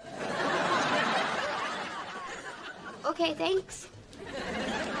call you. Okay, thanks.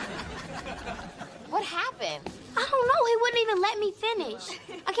 What happened? I don't know. He wouldn't even let me finish.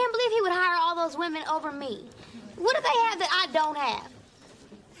 I can't believe he would hire all those women over me. What do they have that I don't have?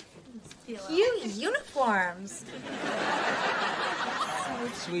 Cute uniforms.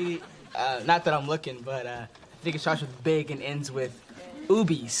 Sweetie, not that I'm looking, but I think it starts with big and ends with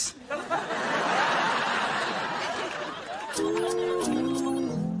oobies.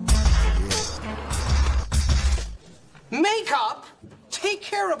 Makeup, take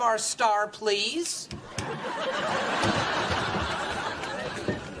care of our star, please.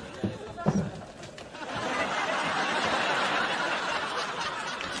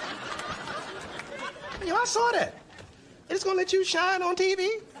 Yo, I saw that. It's gonna let you shine on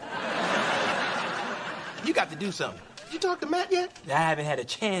TV? You got to do something. Did you talk to Matt yet? I haven't had a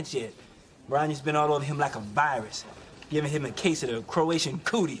chance yet. Ronnie's been all over him like a virus, giving him a case of the Croatian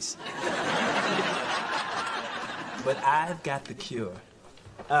cooties. But I've got the cure.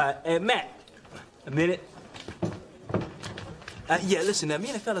 Hey, Matt, a minute. Yeah, listen, me and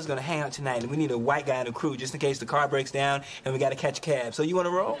the fella's gonna hang out tonight, and we need a white guy in the crew just in case the car breaks down and we gotta catch a cab. So you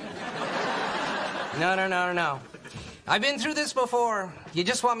wanna roll? No. I've been through this before. You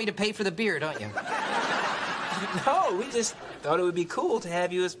just want me to pay for the beer, don't you? No, we just thought it would be cool to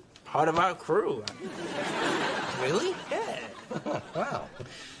have you as part of our crew. Really? Yeah. Wow.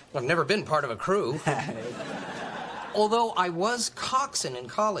 I've never been part of a crew. Although I was coxswain in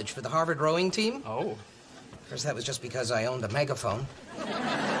college for the Harvard rowing team. Oh. Of course, that was just because I owned a megaphone.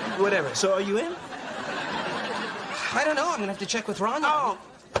 Whatever. So are you in? I don't know. I'm gonna have to check with Ron. Oh.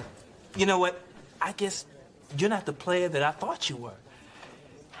 You know what? I guess you're not the player that I thought you were.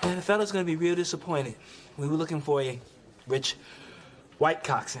 And the fella's gonna be real disappointed. We were looking for a rich white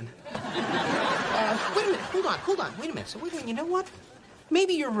coxswain. Wait a minute. Hold on. Wait a minute. So wait a minute. You know what?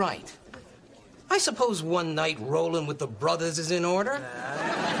 Maybe you're right. I suppose one night rolling with the brothers is in order.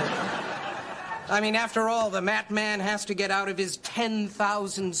 I mean, after all, the Mat Man has to get out of his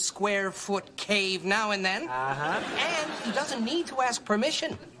 10,000 square foot cave now and then. And he doesn't need to ask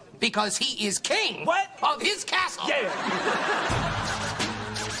permission because he is king of his castle. Yeah.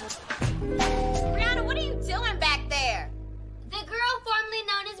 Brianna, what are you doing back there? The girl formerly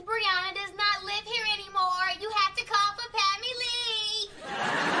known as Brianna does not live here anymore. You have to call for Pammy Lee.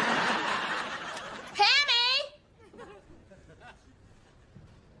 Pammy!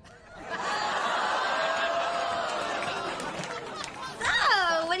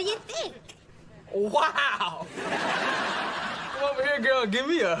 So, what do you think? Wow! Come over here, girl. Give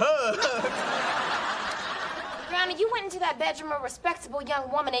me a hug. Brianna, you went into that bedroom a respectable young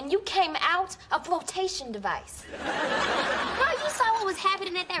woman and you came out a flotation device. Girl, you saw what was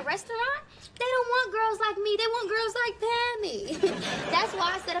happening at that restaurant? They don't want girls like me. They want girls like Pammy. That's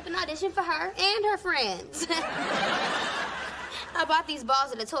why I set up an audition for her and her friends. I bought these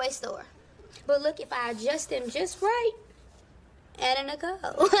balls at a toy store. But look, if I adjust them just right, and in a go.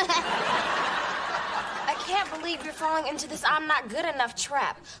 I can't believe you're falling into this I'm not good enough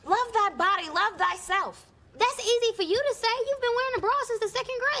trap. Love thy body, love thyself. That's easy for you to say. You've been wearing a bra since the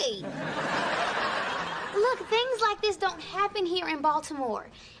 2nd grade. Look, things like this don't happen here in Baltimore.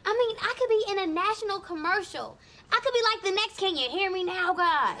 I mean, I could be in a national commercial. I could be like the next Can You Hear Me Now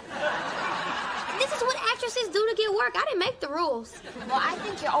guy. This is what actresses do to get work. I didn't make the rules. Well, I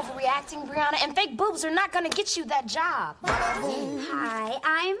think you're overreacting, Brianna, and fake boobs are not gonna get you that job. Hi,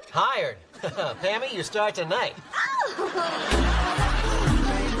 I'm... Hired. Pammy, you start tonight.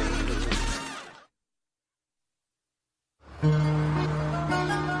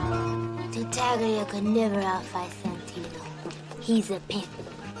 Tartaglia could never outfight Santino. He's a pimp.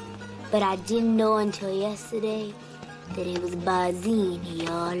 But I didn't know until yesterday that it was Barzini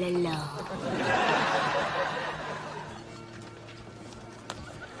all along.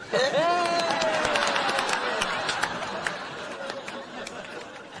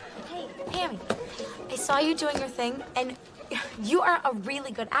 Hey, Pammy, I saw you doing your thing, and you are a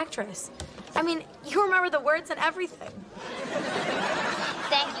really good actress. I mean, you remember the words and everything.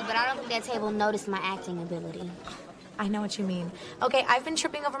 Thank you, but I don't think that table noticed my acting ability. I know what you mean. Okay, I've been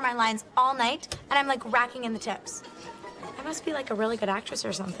tripping over my lines all night, and I'm like racking in the tips. I must be like a really good actress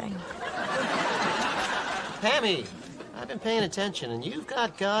or something. Pammy, I've been paying attention, and you've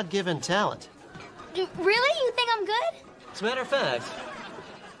got God-given talent. Really? You think I'm good? As a matter of fact,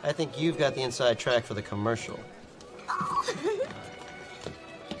 I think you've got the inside track for the commercial.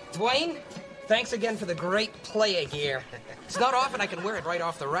 Dwayne, thanks again for the great playa gear. It's not often I can wear it right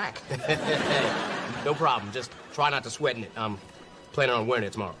off the rack. No problem. Just try not to sweat in it. I'm planning on wearing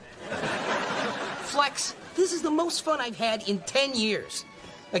it tomorrow. Flex, this is the most fun I've had in 10 years.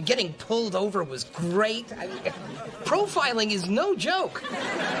 Getting pulled over was great. Profiling is no joke.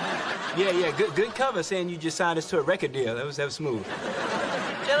 Yeah, good cover saying you just signed us to a record deal. That was smooth.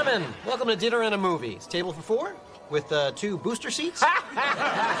 Gentlemen, welcome to dinner and a movie. It's table for 4 with 2 booster seats.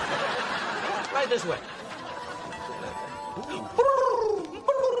 Right this way.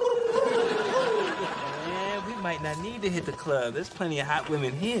 Man, we might not need to hit the club. There's plenty of hot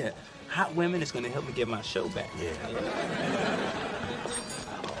women here. Hot women is going to help me get my show back. Yeah.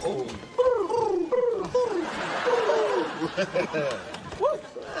 Oh.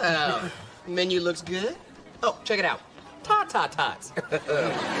 Wow. Menu looks good. Oh, check it out. Tots.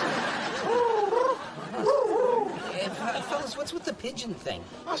 Fellas, what's with the pigeon thing?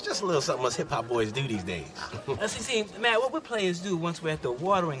 Well, it's just a little something us hip-hop boys do these days. See, man, what we players do once we're at the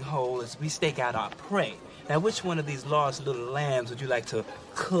watering hole is we stake out our prey. Now, which one of these lost little lambs would you like to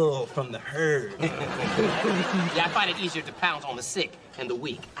cull from the herd? Yeah, I find it easier to pounce on the sick and the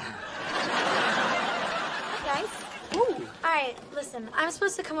weak. Guys? Ooh. All right, listen, I'm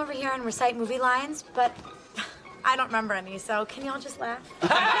supposed to come over here and recite movie lines, but I don't remember any, so can y'all just laugh?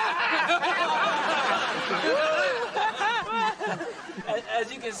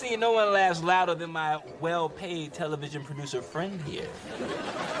 As you can see, no one laughs louder than my well-paid television producer friend here.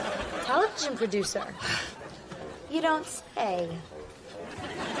 Television producer? You don't say.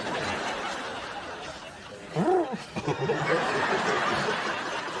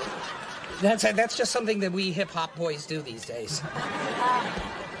 That's just something that we hip-hop boys do these days.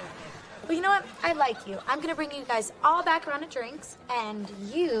 Well, you know what? I like you. I'm gonna bring you guys all back around to drinks, and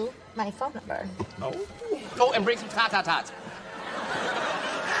you, my phone number. Oh, and bring some tots.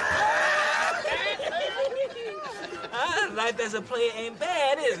 Life as a player ain't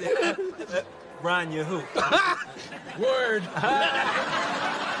bad, is it? Ron, you who? Word.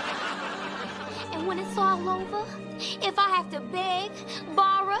 And when it's all over, if I have to beg,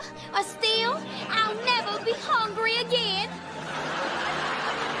 borrow, or steal, I'll never be hungry again.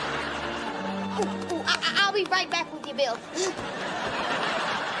 I'll be right back with you, Bill.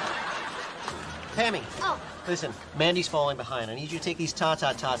 Pammy. Oh. Listen, Mandy's falling behind. I need you to take these tots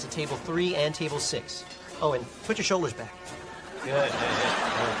to table 3 and table 6. Oh, and put your shoulders back. Good.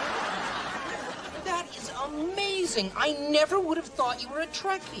 That is amazing. I never would have thought you were a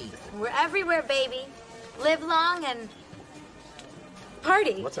Trekkie. We're everywhere, baby. Live long and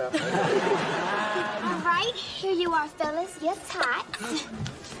party. What's up? All right, here you are, fellas. Your tots.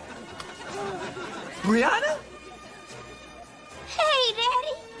 Brianna? Hey,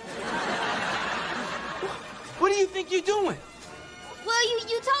 Daddy. What do you think you're doing? Well,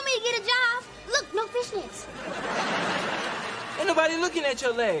 you told me to get a job. Look, no fishnets. Ain't nobody looking at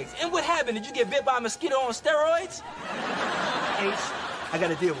your legs. And what happened? Did you get bit by a mosquito on steroids? Ace, I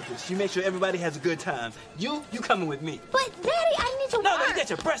gotta deal with this. You make sure everybody has a good time. You coming with me. But, Daddy, I need to work. No, you got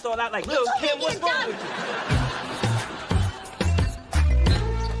your breast all out like Lil Kim. What's wrong with you?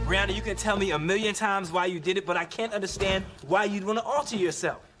 Brianna, you can tell me a million times why you did it, but I can't understand why you'd want to alter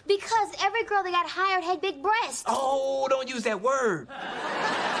yourself. Because every girl that got hired had big breasts. Oh, don't use that word.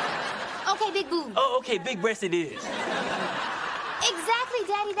 Okay, big boobs. Oh, okay, big breast it is. Exactly,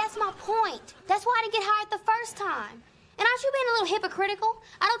 Daddy. That's my point. That's why I didn't get hired the first time. And aren't you being a little hypocritical?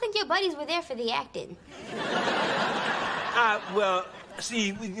 I don't think your buddies were there for the acting. Well,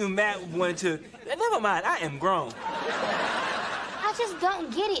 see, Matt wanted to... Never mind, I am grown. I just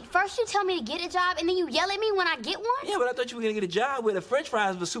don't get it. First you tell me to get a job, and then you yell at me when I get one? Yeah, but I thought you were going to get a job where the french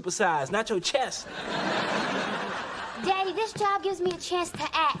fries were supersized, not your chest. Daddy, this job gives me a chance to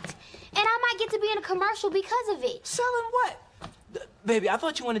act. And I might get to be in a commercial because of it. Selling what? Baby, I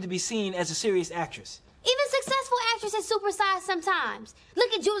thought you wanted to be seen as a serious actress. Even successful actresses supersize sometimes.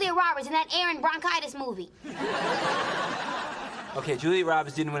 Look at Julia Roberts in that Aaron Bronchitis movie. Okay, Julia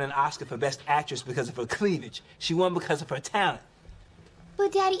Roberts didn't win an Oscar for Best Actress because of her cleavage. She won because of her talent.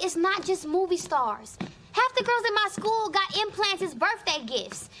 But, Daddy, it's not just movie stars. Half the girls in my school got implants as birthday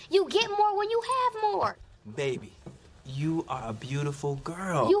gifts. You get more when you have more. Baby, you are a beautiful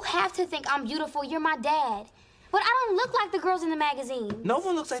girl. You have to think I'm beautiful. You're my dad. But I don't look like the girls in the magazine. No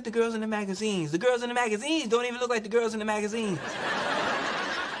one looks like the girls in the magazines. The girls in the magazines don't even look like the girls in the magazines.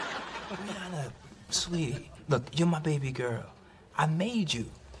 Rihanna, sweetie, look, you're my baby girl. I made you,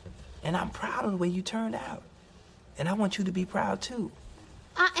 and I'm proud of the way you turned out. And I want you to be proud, too.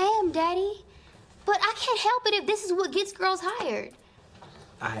 I am, Daddy. But I can't help it if this is what gets girls hired.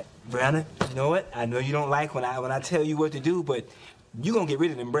 All right, Brianna, you know what? I know you don't like when I tell you what to do, but you're gonna get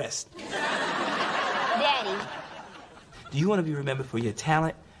rid of them breasts. Daddy. Do you want to be remembered for your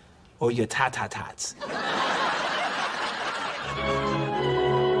talent or your ta-ta-tots?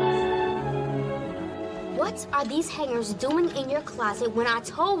 What are these hangers doing in your closet when I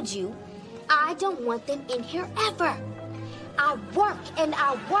told you I don't want them in here ever? I work and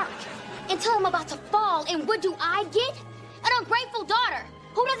I work until I'm about to fall, and what do I get? An ungrateful daughter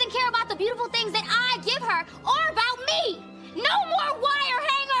who doesn't care about the beautiful things that I give her or about me. No more wire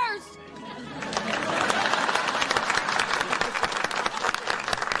hangers!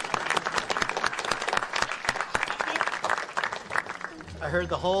 I heard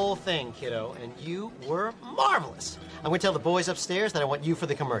the whole thing, kiddo, and you were marvelous. I'm going to tell the boys upstairs that I want you for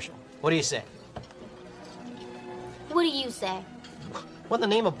the commercial. What do you say? What do you say? What in the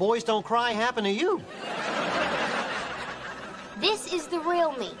name of Boys Don't Cry happened to you? This is the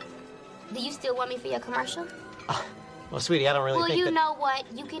real me. Do you still want me for your commercial? Well, sweetie, I don't really Well, think you that... know what?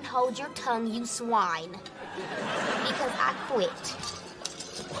 You can hold your tongue, you swine. Because I quit.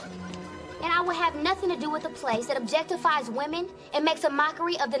 And I will have nothing to do with a place that objectifies women and makes a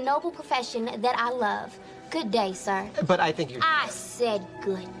mockery of the noble profession that I love. Good day, sir. But I think you... I said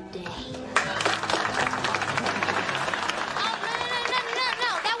good day. Oh,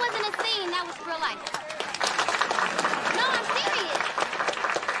 no. That wasn't a scene. That was real life. No, I'm serious.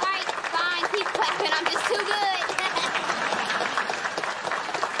 All right, fine. Keep clapping. I'm just too good.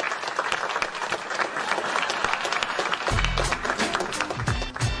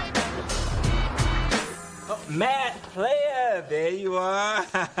 Matt, player, there you are.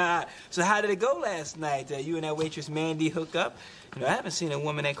 So how did it go last night? You and that waitress Mandy hook up? You know, I haven't seen a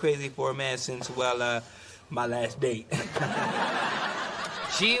woman that crazy for a man since, well, my last date.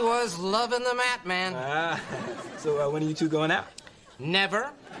 She was loving the Matt, man. So when are you two going out? Never.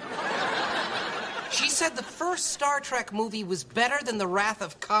 She said the first Star Trek movie was better than The Wrath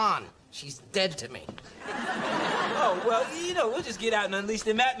of Khan. She's dead to me. Oh, well, you know, we'll just get out and unleash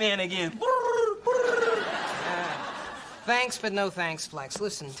the Matt Man again. Thanks, but no thanks, Flex.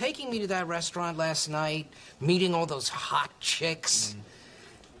 Listen, taking me to that restaurant last night, meeting all those hot chicks,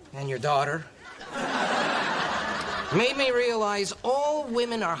 and your daughter, made me realize all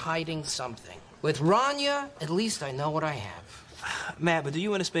women are hiding something. With Rania, at least I know what I have. Matt, but do you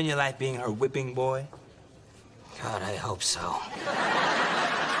want to spend your life being her whipping boy? God, I hope so.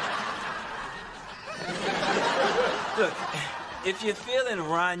 Look, if you're feeling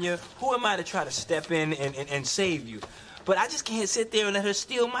Rania, who am I to try to step in and save you? But I just can't sit there and let her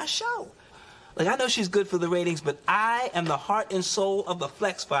steal my show. Like, I know she's good for the ratings, but I am the heart and soul of the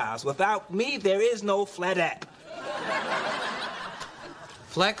Flex Files. Without me, there is no Flat App.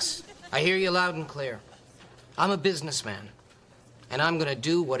 Flex, I hear you loud and clear. I'm a businessman, and I'm gonna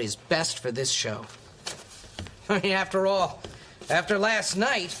do what is best for this show. I mean, after all, after last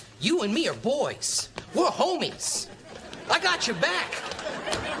night, you and me are boys. We're homies. I got your back.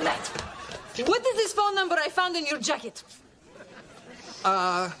 What is this phone number I found in your jacket?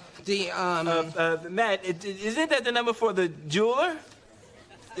 Matt, isn't that the number for the jeweler?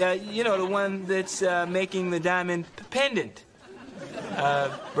 You know, the one that's making the diamond pendant.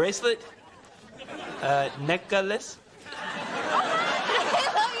 Bracelet? Necklace? I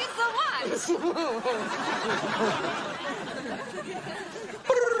love you so much.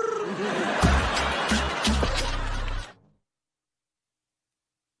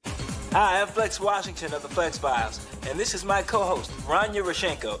 Hi, I'm Flex Washington of the Flex Files, and this is my co-host, Ron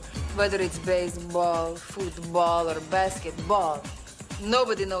Yuroshenko. Whether it's baseball, football, or basketball,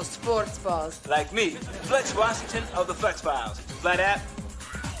 nobody knows sports balls. Like me, Flex Washington of the Flex Files. Flat app.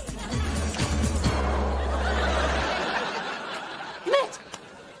 Matt,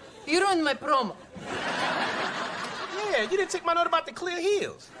 you ruined my promo. Yeah, you didn't take my note about the clear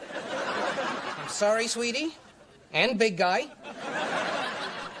heels. I'm sorry, sweetie, and big guy,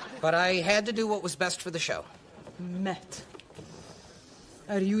 but I had to do what was best for the show. Matt,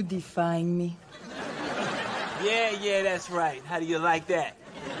 are you defying me? Yeah, that's right. How do you like that?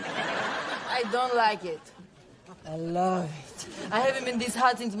 I don't like it. I love it. I haven't been this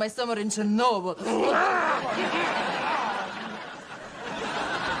hot since my summer in Chernobyl.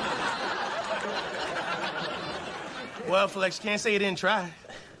 Well, Flex, can't say you didn't try.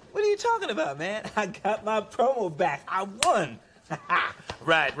 What are you talking about, man? I got my promo back. I won.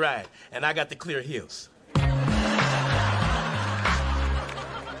 Right. And I got the clear heels.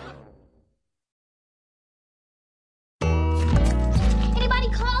 Anybody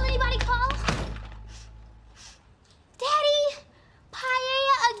call? Daddy?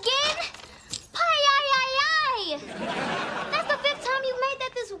 Paella again? Paella! That's the 5th time you've made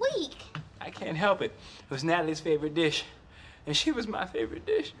that this week. I can't help it. It was Natalie's favorite dish, and she was my favorite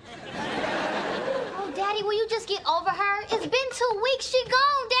dish. Oh, Daddy, will you just get over her? It's been 2 weeks. She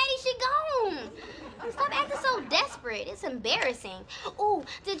gone, Daddy. She gone. Stop acting so desperate. It's embarrassing. Ooh,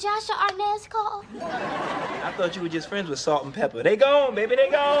 did Joshua Arnaz call? I thought you were just friends with Salt and Pepper. They gone, baby, they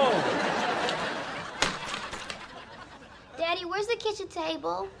gone. Daddy, where's the kitchen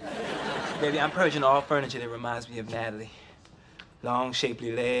table? Baby, I'm purging all furniture that reminds me of Natalie. Long,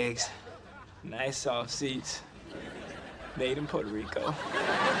 shapely legs, nice, soft seats. Made in Puerto Rico.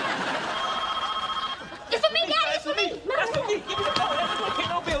 It's for me, Daddy. It's for me. That's for me. Give me the phone. That's for me.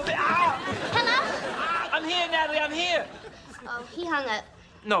 No bills. Ah! Hello? I'm here, Natalie. I'm here. Oh, he hung up.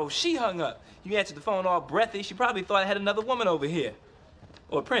 No, she hung up. You answered the phone all breathy. She probably thought I had another woman over here.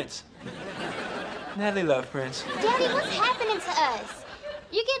 Or Prince. Natalie loved Prince. Daddy, what's happening to us?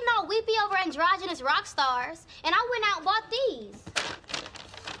 You're getting all weepy over androgynous rock stars, and I went out and bought these.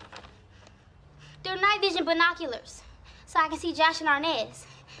 They're night vision binoculars, so I can see Josh and Arnaz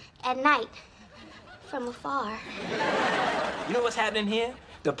at night from afar. You know what's happening here?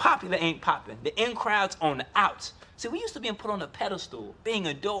 The popular ain't popping. The in crowd's on the outs. See, we used to being put on a pedestal, being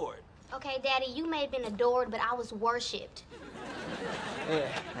adored. Okay, Daddy, you may have been adored, but I was worshipped. Yeah,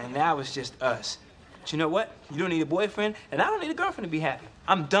 and now it's just us. But you know what? You don't need a boyfriend, and I don't need a girlfriend to be happy.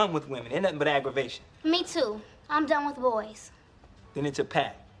 I'm done with women. Ain't nothing but aggravation. Me too. I'm done with boys. Then it's a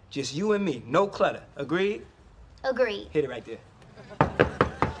pact. Just you and me. No clutter. Agreed? Agreed. Hit it right there.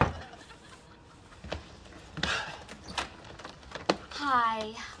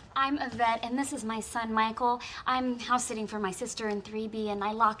 Hi, I'm Yvette, and this is my son, Michael. I'm house sitting for my sister in 3B, and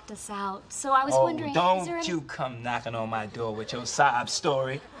I locked us out. So I was wondering, don't is there any... you come knocking on my door with your sob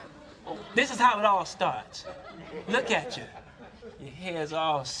story. This is how it all starts. Look at you. Your hair's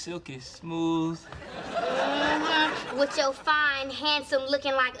all silky smooth. With your fine, handsome,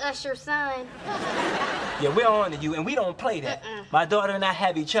 looking like Usher's son. Yeah, we're on to you, and we don't play that. My daughter and I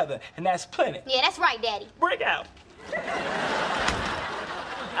have each other, and that's plenty. Yeah, that's right, Daddy. Break out.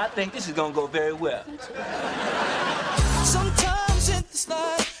 I think this is gonna go very well. Sometimes in this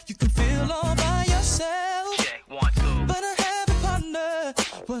life, you can feel all by yourself. Check, 1, 2. But I have a partner,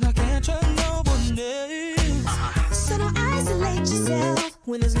 but I can't trust no one else. So don't isolate yourself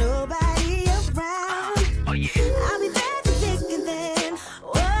when there's nobody around. Oh, yeah. I'll be there to think and then,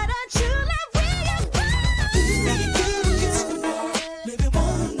 why don't you let me around? Make it good again. Maybe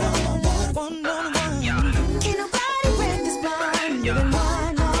one on one. Can't nobody break this bond. Living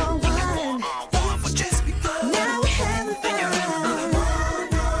one on one. It's just because now we're having fun.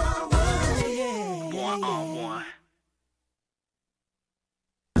 One on one,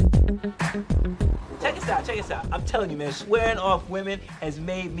 Check this out. I'm telling you, man, swearing off women has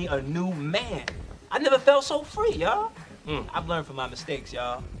made me a new man. I never felt so free, y'all. I've learned from my mistakes,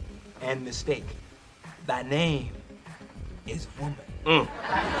 y'all. And mistake. Thy name is woman.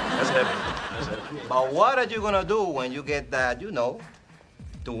 That's heavy. But what are you gonna do when you get that, 2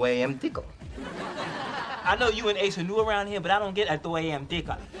 a.m. tickle? I know you and Ace are new around here, but I don't get a 2 a.m.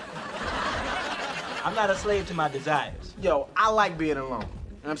 tickle. I'm not a slave to my desires. Yo, I like being alone.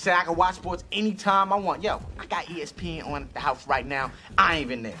 You know what I'm saying? I can watch sports anytime I want. Yo, I got ESPN on at the house right now. I ain't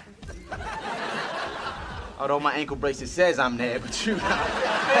even there. Although my ankle bracelet says I'm there, but you know.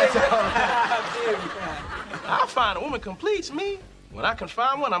 That's all right. I find a woman completes me. When I can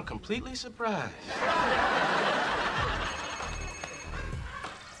find one, I'm completely surprised.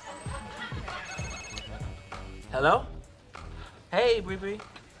 Hello? Hey, Bree Bree.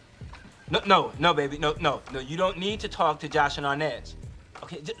 No, baby. No. You don't need to talk to Josh and Arnez.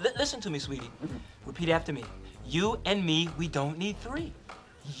 Okay, listen to me, sweetie. Repeat after me. You and me, we don't need three.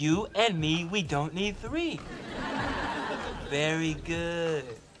 You and me, we don't need three. Very good.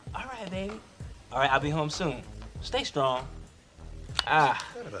 All right, baby. All right, I'll be home soon. Stay strong. My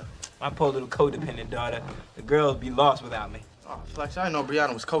poor little codependent daughter. The girls be lost without me. Oh, Flex, I didn't know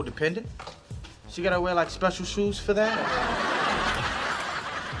Brianna was codependent. She gotta wear like special shoes for that?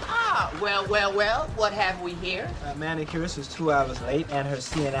 Well, what have we here? Manicurist was 2 hours late and her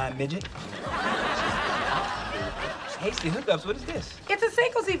CNI midget. Hasty hookups, what is this? It's a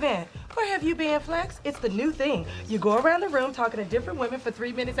singles event. Where have you been, Flex? It's the new thing. You go around the room talking to different women for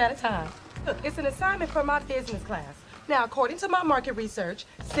 3 minutes at a time. Look, it's an assignment for my business class. Now, according to my market research,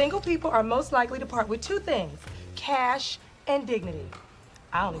 single people are most likely to part with two things, cash and dignity.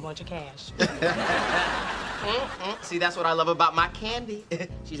 I only want your cash. See, that's what I love about my Candy.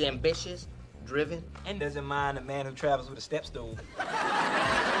 She's ambitious, driven. And doesn't mind a man who travels with a step stool.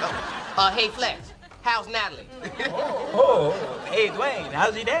 Hey, Flex, how's Natalie? Hey, Dwayne,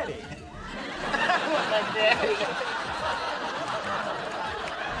 how's your daddy?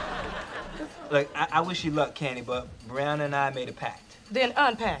 Look, I wish you luck, Candy, but Brianna and I made a pact. Then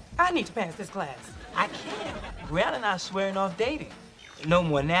unpack. I need to pass this class. I can't. Brianna and I are swearing off dating. No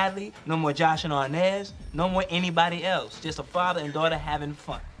more Natalie, no more Josh and Arnez, no more anybody else. Just a father and daughter having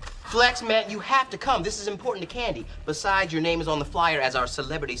fun. Flex, man, you have to come. This is important to Candy. Besides, your name is on the flyer as our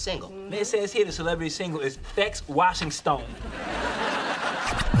celebrity single. It says here the celebrity single is Fex Washington.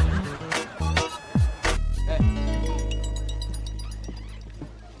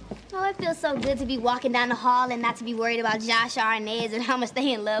 Oh, it feels so good to be walking down the hall and not to be worried about Josh or Inez and how much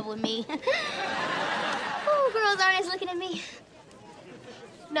they in love with me. Oh, girls aren't looking at me.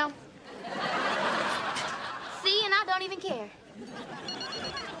 No. See, and I don't even care.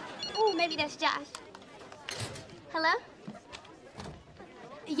 Ooh, maybe that's Josh. Hello?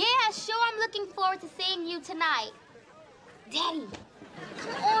 Yeah, sure, I'm looking forward to seeing you tonight. Daddy,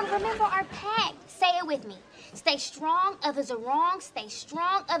 come on, remember our pact. Say it with me. Stay strong, others are wrong. Stay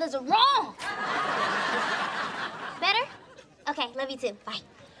strong, others are wrong. Better? Okay, love you too. Bye.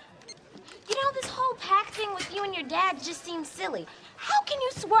 You know, this whole pact thing with you and your dad just seems silly. How can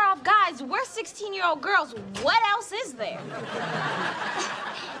you swear off guys? We're 16-year-old girls. What else is there?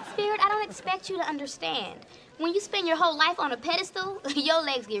 Spirit, I don't expect you to understand. When you spend your whole life on a pedestal, your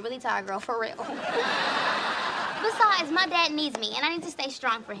legs get really tired, girl, for real. Besides, my dad needs me, and I need to stay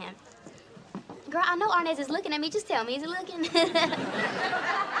strong for him. Girl, I know Arnez is looking at me. Just tell me, is he looking?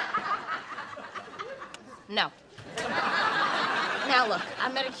 No. Now look, I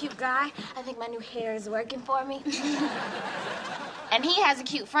met a cute guy. I think my new hair is working for me. And he has a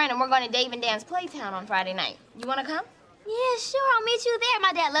cute friend, and we're going to Dave and Dan's Playtown on Friday night. You want to come? Yeah, sure, I'll meet you there.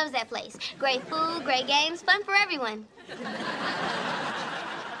 My dad loves that place. Great food, great games, fun for everyone.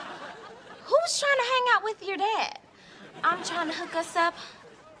 Who's trying to hang out with your dad? I'm trying to hook us up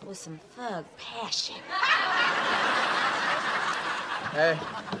with some thug passion. Hey.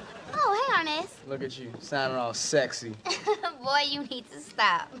 Oh, hey, Arnez. Look at you, sounding all sexy. Boy, you need to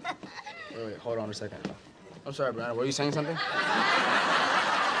stop. Wait, hold on a second. I'm sorry, Brianna, were you saying something?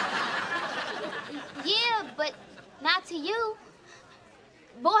 Yeah, but not to you.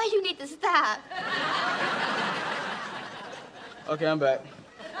 Boy, you need to stop. Okay, I'm back.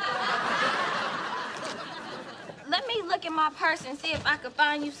 Let me look in my purse and see if I can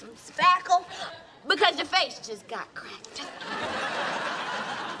find you some spackle, because your face just got cracked.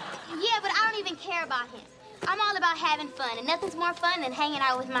 Yeah, but I don't even care about him. I'm all about having fun, and nothing's more fun than hanging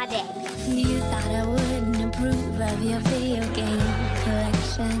out with my dad. You thought I wouldn't approve of your video game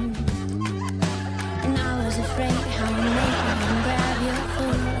collection. And I was afraid how I'd make it and grab your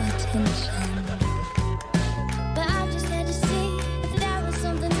full attention. But I just had to see if that was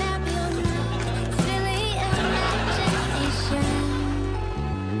something that beyond my silly imagination.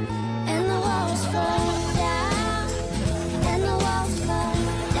 And the walls fall down, and the walls fall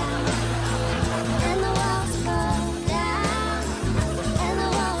down, and the walls fall down, and the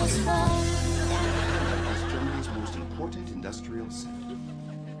walls fall Is Germany's most important industrial center.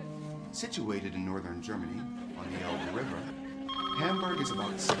 Situated in northern Germany on the Elbe River, Hamburg is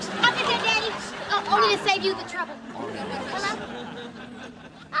about 60 I'll get there, Daddy. Oh, only to save you the trouble. Hello?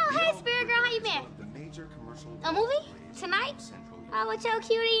 Oh, hey, Spirit Girl, how you been? A movie? Tonight? Oh, with your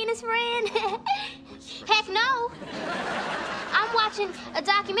cutie and his friend? Heck no. I'm watching a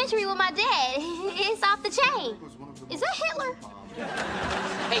documentary with my dad. It's off the chain. Is that Hitler?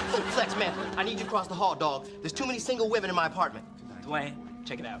 Hey, Flex, man, I need you to cross the hall, dog. There's too many single women in my apartment. Dwayne,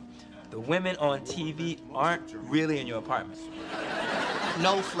 check it out. The women on TV aren't really in your apartment.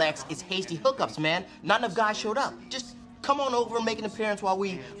 No, Flex, it's hasty hookups, man. Not enough guys showed up. Just come on over and make an appearance while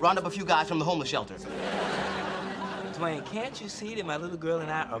we round up a few guys from the homeless shelter. Dwayne, can't you see that my little girl and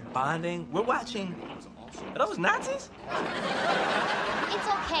I are bonding? We're watching... Are those Nazis? It's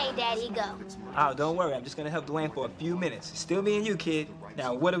okay, Daddy. Go. Oh, don't worry. I'm just gonna help Dwayne for a few minutes. Still me and you, kid.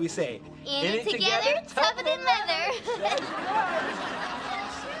 Now, what do we say? In it together, tougher than leather.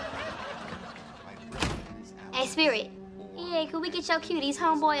 Hey, Spirit. Yeah, could we get your cuties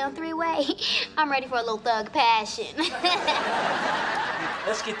homeboy on three-way? I'm ready for a little thug passion.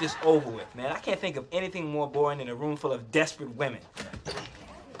 Let's get this over with, man. I can't think of anything more boring than a room full of desperate women.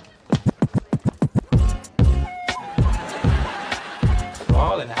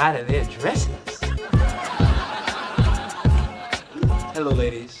 Falling out of their dresses. Hello,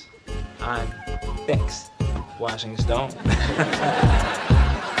 ladies. I'm Bex, Washington Stone.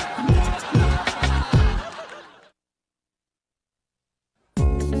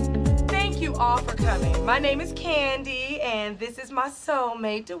 Thank you all for coming. My name is Candy, and this is my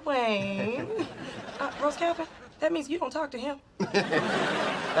soulmate, Dwayne. Rose Calvin, that means you don't talk to him.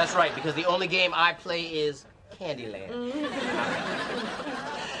 That's right, because the only game I play is Candyland.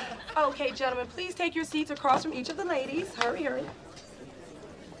 Okay, gentlemen, please take your seats across from each of the ladies. Hurry, hurry.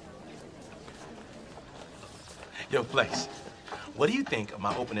 Yo, Flex, what do you think of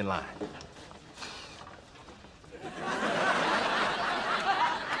my opening line?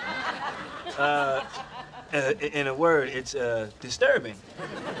 In a word, it's disturbing.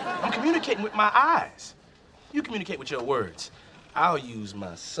 I'm communicating with my eyes. You communicate with your words. I'll use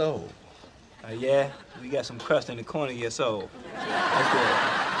my soul. Yeah? We got some crust in the corner of your soul. That's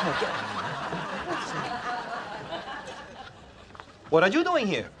good. What are you doing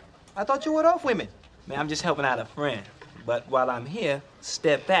here? I thought you were off women. Man, I'm just helping out a friend. But while I'm here,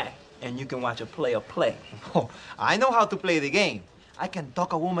 step back and you can watch a player play. Oh, I know how to play the game. I can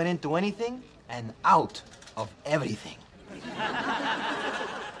talk a woman into anything and out of everything.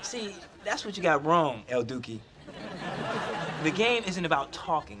 See, that's what you got wrong, El Duque. The game isn't about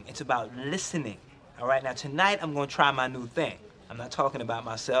talking, it's about listening. All right, now tonight I'm gonna try my new thing. I'm not talking about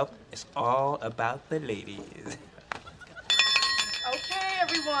myself, it's all about the ladies. Okay,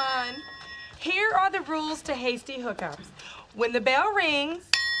 everyone. Here are the rules to hasty hookups. When the bell rings,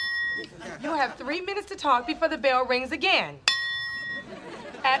 you have 3 minutes to talk before the bell rings again.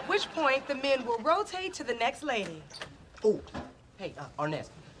 At which point, the men will rotate to the next lady. Oh, hey, Arnett,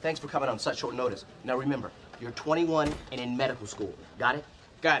 thanks for coming on such short notice. Now remember, you're 21 and in medical school. Got it?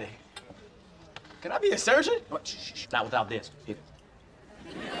 Got it. Can I be a surgeon? Oh, shh, not without this. Here.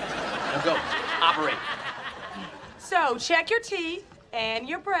 Now go, operate. So, check your teeth and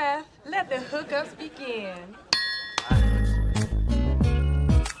your breath. Let the hookups begin.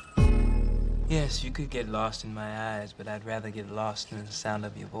 Yes, you could get lost in my eyes, but I'd rather get lost in the sound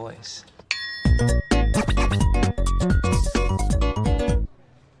of your voice.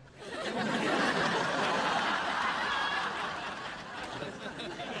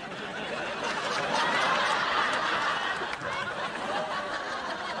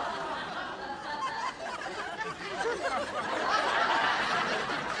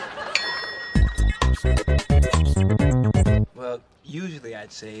 Well, usually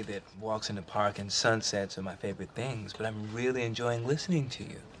I'd say that walks in the park and sunsets are my favorite things, but I'm really enjoying listening to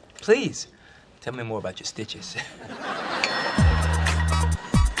you. Please, tell me more about your stitches.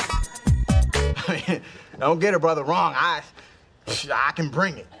 Don't get it, brother, wrong. I can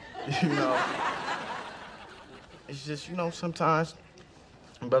bring it, you know. It's just, you know, sometimes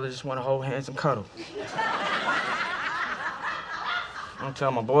brothers just want to hold hands and cuddle. I don't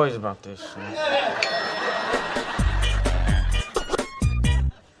tell my boys about this.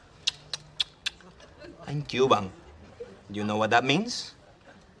 I'm Cuban. You know what that means?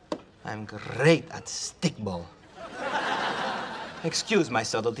 I'm great at stickball. Excuse my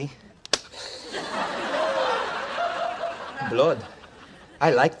subtlety. Blood.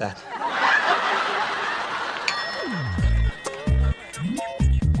 I like that.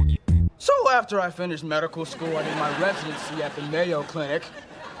 So after I finished medical school, I did my residency at the Mayo Clinic.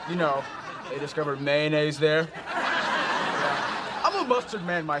 You know, they discovered mayonnaise there. Yeah. I'm a mustard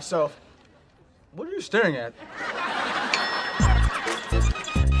man myself. What are you staring at?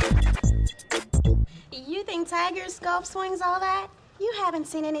 You think Tiger's golf swings all that? You haven't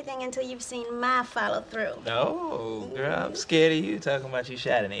seen anything until you've seen my follow-through. No, girl, I'm scared of you talking about you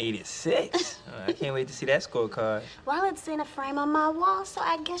shot an 86. I can't wait to see that scorecard. Well, it's in a frame on my wall, so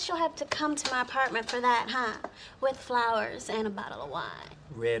I guess you'll have to come to my apartment for that, huh? With flowers and a bottle of wine.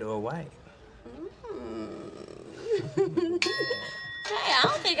 Red or white? Hey, I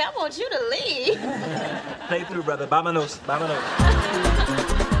don't think I want you to leave. Play through, brother. Vámonos. Vámonos.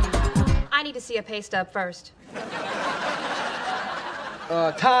 I need to see a pay stub first.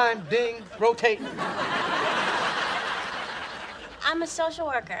 Time, ding, rotate. I'm a social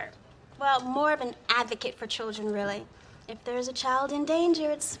worker. Well, more of an advocate for children, really. If there's a child in danger,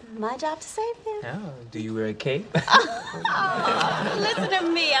 it's my job to save them. Oh, do you wear a cape? Oh, listen to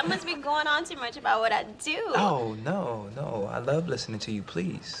me. I must be going on too much about what I do. Oh, no. I love listening to you,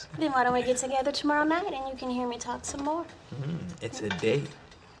 please. Then why don't we get together tomorrow night and you can hear me talk some more? It's a date.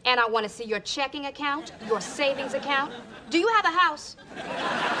 And I want to see your checking account, your savings account. Do you have a house?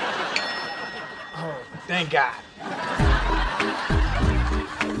 Oh, thank God.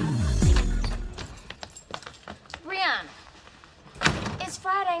 Brianna, it's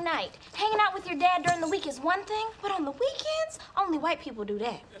Friday night. Hanging out with your dad during the week is one thing, but on the weekends, only white people do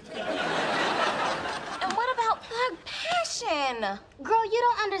that. And what about Thug Passion? Girl, you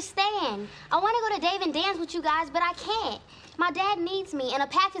don't understand. I want to go to Dave and Dan's with you guys, but I can't. My dad needs me, and a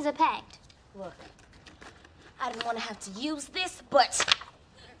pact is a pact. Look, I didn't want to have to use this, but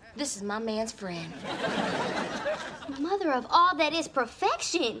this is my man's friend. Mother of all that is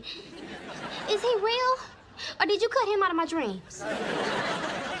perfection. Is he real? Or did you cut him out of my dreams?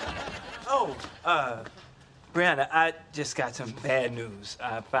 Oh, Brianna, I just got some bad news.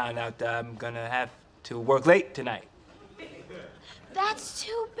 I found out that I'm gonna have to work late tonight. That's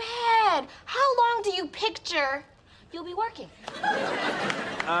too bad. How long do you picture you'll be working?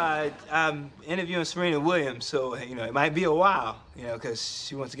 I'm interviewing Serena Williams, so, it might be a while, because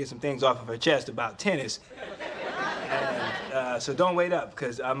she wants to get some things off of her chest about tennis. And, so don't wait up,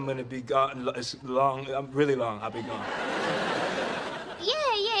 because I'm going to be gone. It's long, really long. I'll be gone.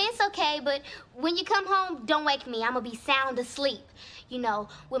 Yeah, it's okay, but when you come home, don't wake me. I'm going to be sound asleep,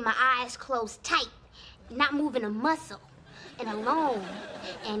 with my eyes closed tight, not moving a muscle. And alone,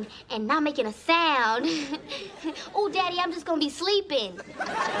 and not making a sound. Oh, Daddy, I'm just gonna be sleeping.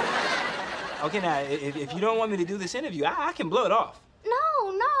 Okay, now, if you don't want me to do this interview, I can blow it off.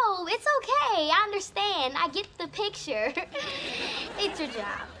 No, it's okay. I understand. I get the picture. It's your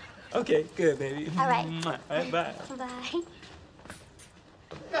job. Okay, good, baby. All right. All right, bye. Bye.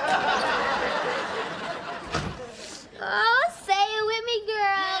 Oh, say it with me,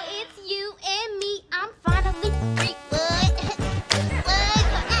 girl. It's you and me. I'm finally free.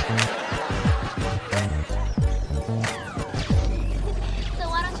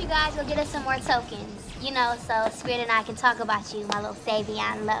 Guys, go get us some more tokens, so Squid and I can talk about you, my little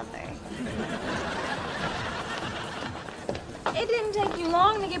Savion lover. It didn't take you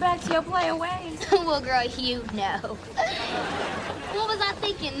long to get back to your player ways. Well, girl, you know. What was I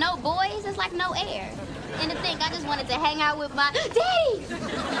thinking? No boys? It's like no air. And to think, I just wanted to hang out with my Daddy!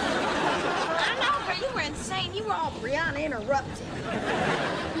 I know, girl, you were insane. You were all Brianna interrupted.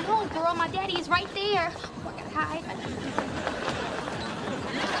 No, girl, my daddy is right there. Oh, I gotta hide.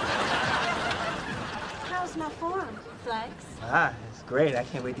 How's my form, Flex? It's great. I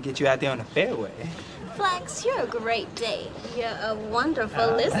can't wait to get you out there on the fairway. Flex, you're a great date. You're a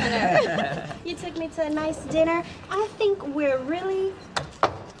wonderful listener. You took me to a nice dinner. I think we're really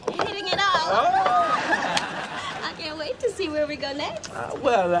hitting it off. Oh. I can't wait to see where we go next.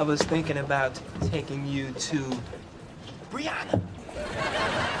 Well, I was thinking about taking you to Brianna.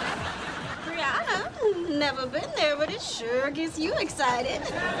 Brianna? Never been there, but it sure gets you excited.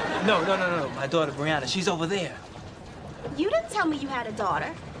 No. My daughter Brianna, she's over there. You didn't tell me you had a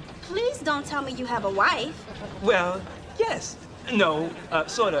daughter. Please don't tell me you have a wife. Well, yes. No,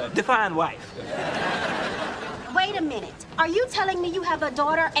 sort of. Define wife. Wait a minute. Are you telling me you have a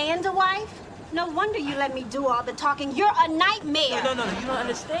daughter and a wife? No wonder you let me do all the talking. You're a nightmare. No. You don't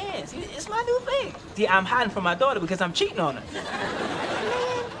understand. See, it's my new thing. See, I'm hiding from my daughter because I'm cheating on her. Man,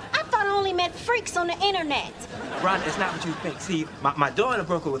 I thought I only met freaks on the internet. Ron, it's not what you think. See, my daughter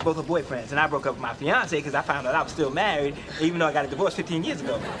broke up with both her boyfriends, and I broke up with my fiance because I found out I was still married, even though I got a divorce 15 years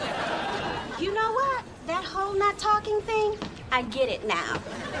ago. You know what? That whole not talking thing, I get it now.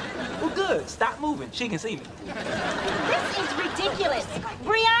 Well, good. Stop moving. She can see me. This is ridiculous.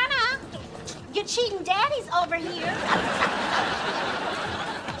 Brianna, your cheating daddy's over here.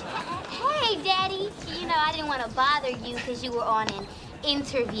 Hey, Daddy. I didn't want to bother you because you were on an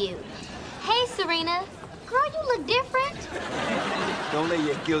interview. Hey, Serena. Girl, you look different. Don't lay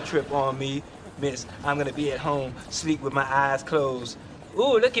your guilt trip on me, miss. I'm gonna be at home, sleep with my eyes closed.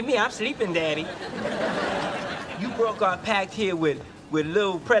 Ooh, look at me, I'm sleeping, Daddy. You broke our pact here with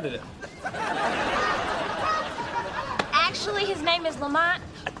Lil Predator. Actually, his name is Lamont,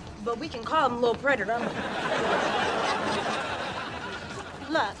 but we can call him Lil Predator.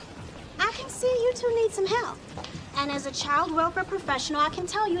 Look, I can see you two need some help. And as a child welfare professional, I can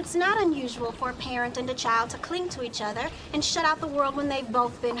tell you it's not unusual for a parent and a child to cling to each other and shut out the world when they've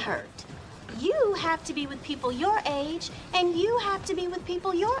both been hurt. You have to be with people your age, and you have to be with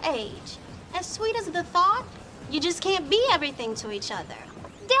people your age. As sweet as the thought, you just can't be everything to each other.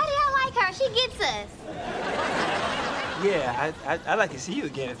 Daddy, I like her. She gets us. Yeah, I'd like to see you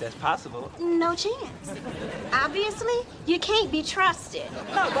again if that's possible. No chance. Obviously, you can't be trusted.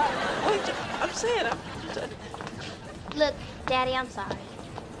 No, but wait, I'm saying, Look, Daddy, I'm sorry.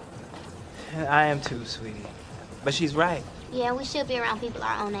 I am too, sweetie. But she's right. Yeah, we should be around people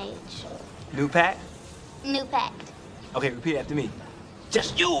our own age. New pact? New pact. Okay, repeat after me.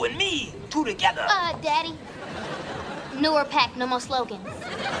 Just you and me, two together. Daddy. Newer pact, no more slogans.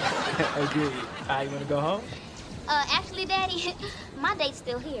 Agreed. All right, you wanna go home? Actually, Daddy, my date's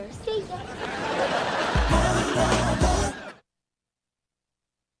still here. See ya.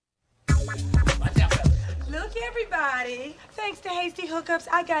 Look, everybody. Thanks to hasty hookups,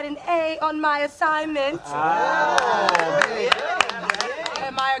 I got an A on my assignment.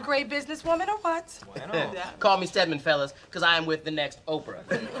 Am I a great businesswoman or what? Call me Stedman, fellas, because I am with the next Oprah.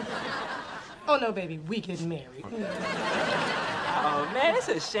 Oh, no, baby, we getting married. Oh, man, it's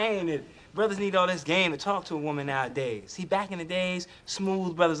a shame that brothers need all this game to talk to a woman nowadays. See, back in the days,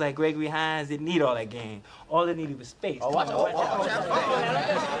 smooth brothers like Gregory Hines didn't need all that game. All they needed was space. Oh, watch out.